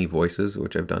machine-y voices,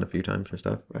 which I've done a few times for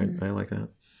stuff. I like that.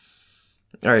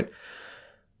 All right.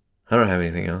 I don't have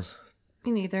anything else.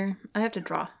 Me neither. I have to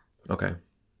draw. Okay.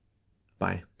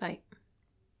 Bye. Bye.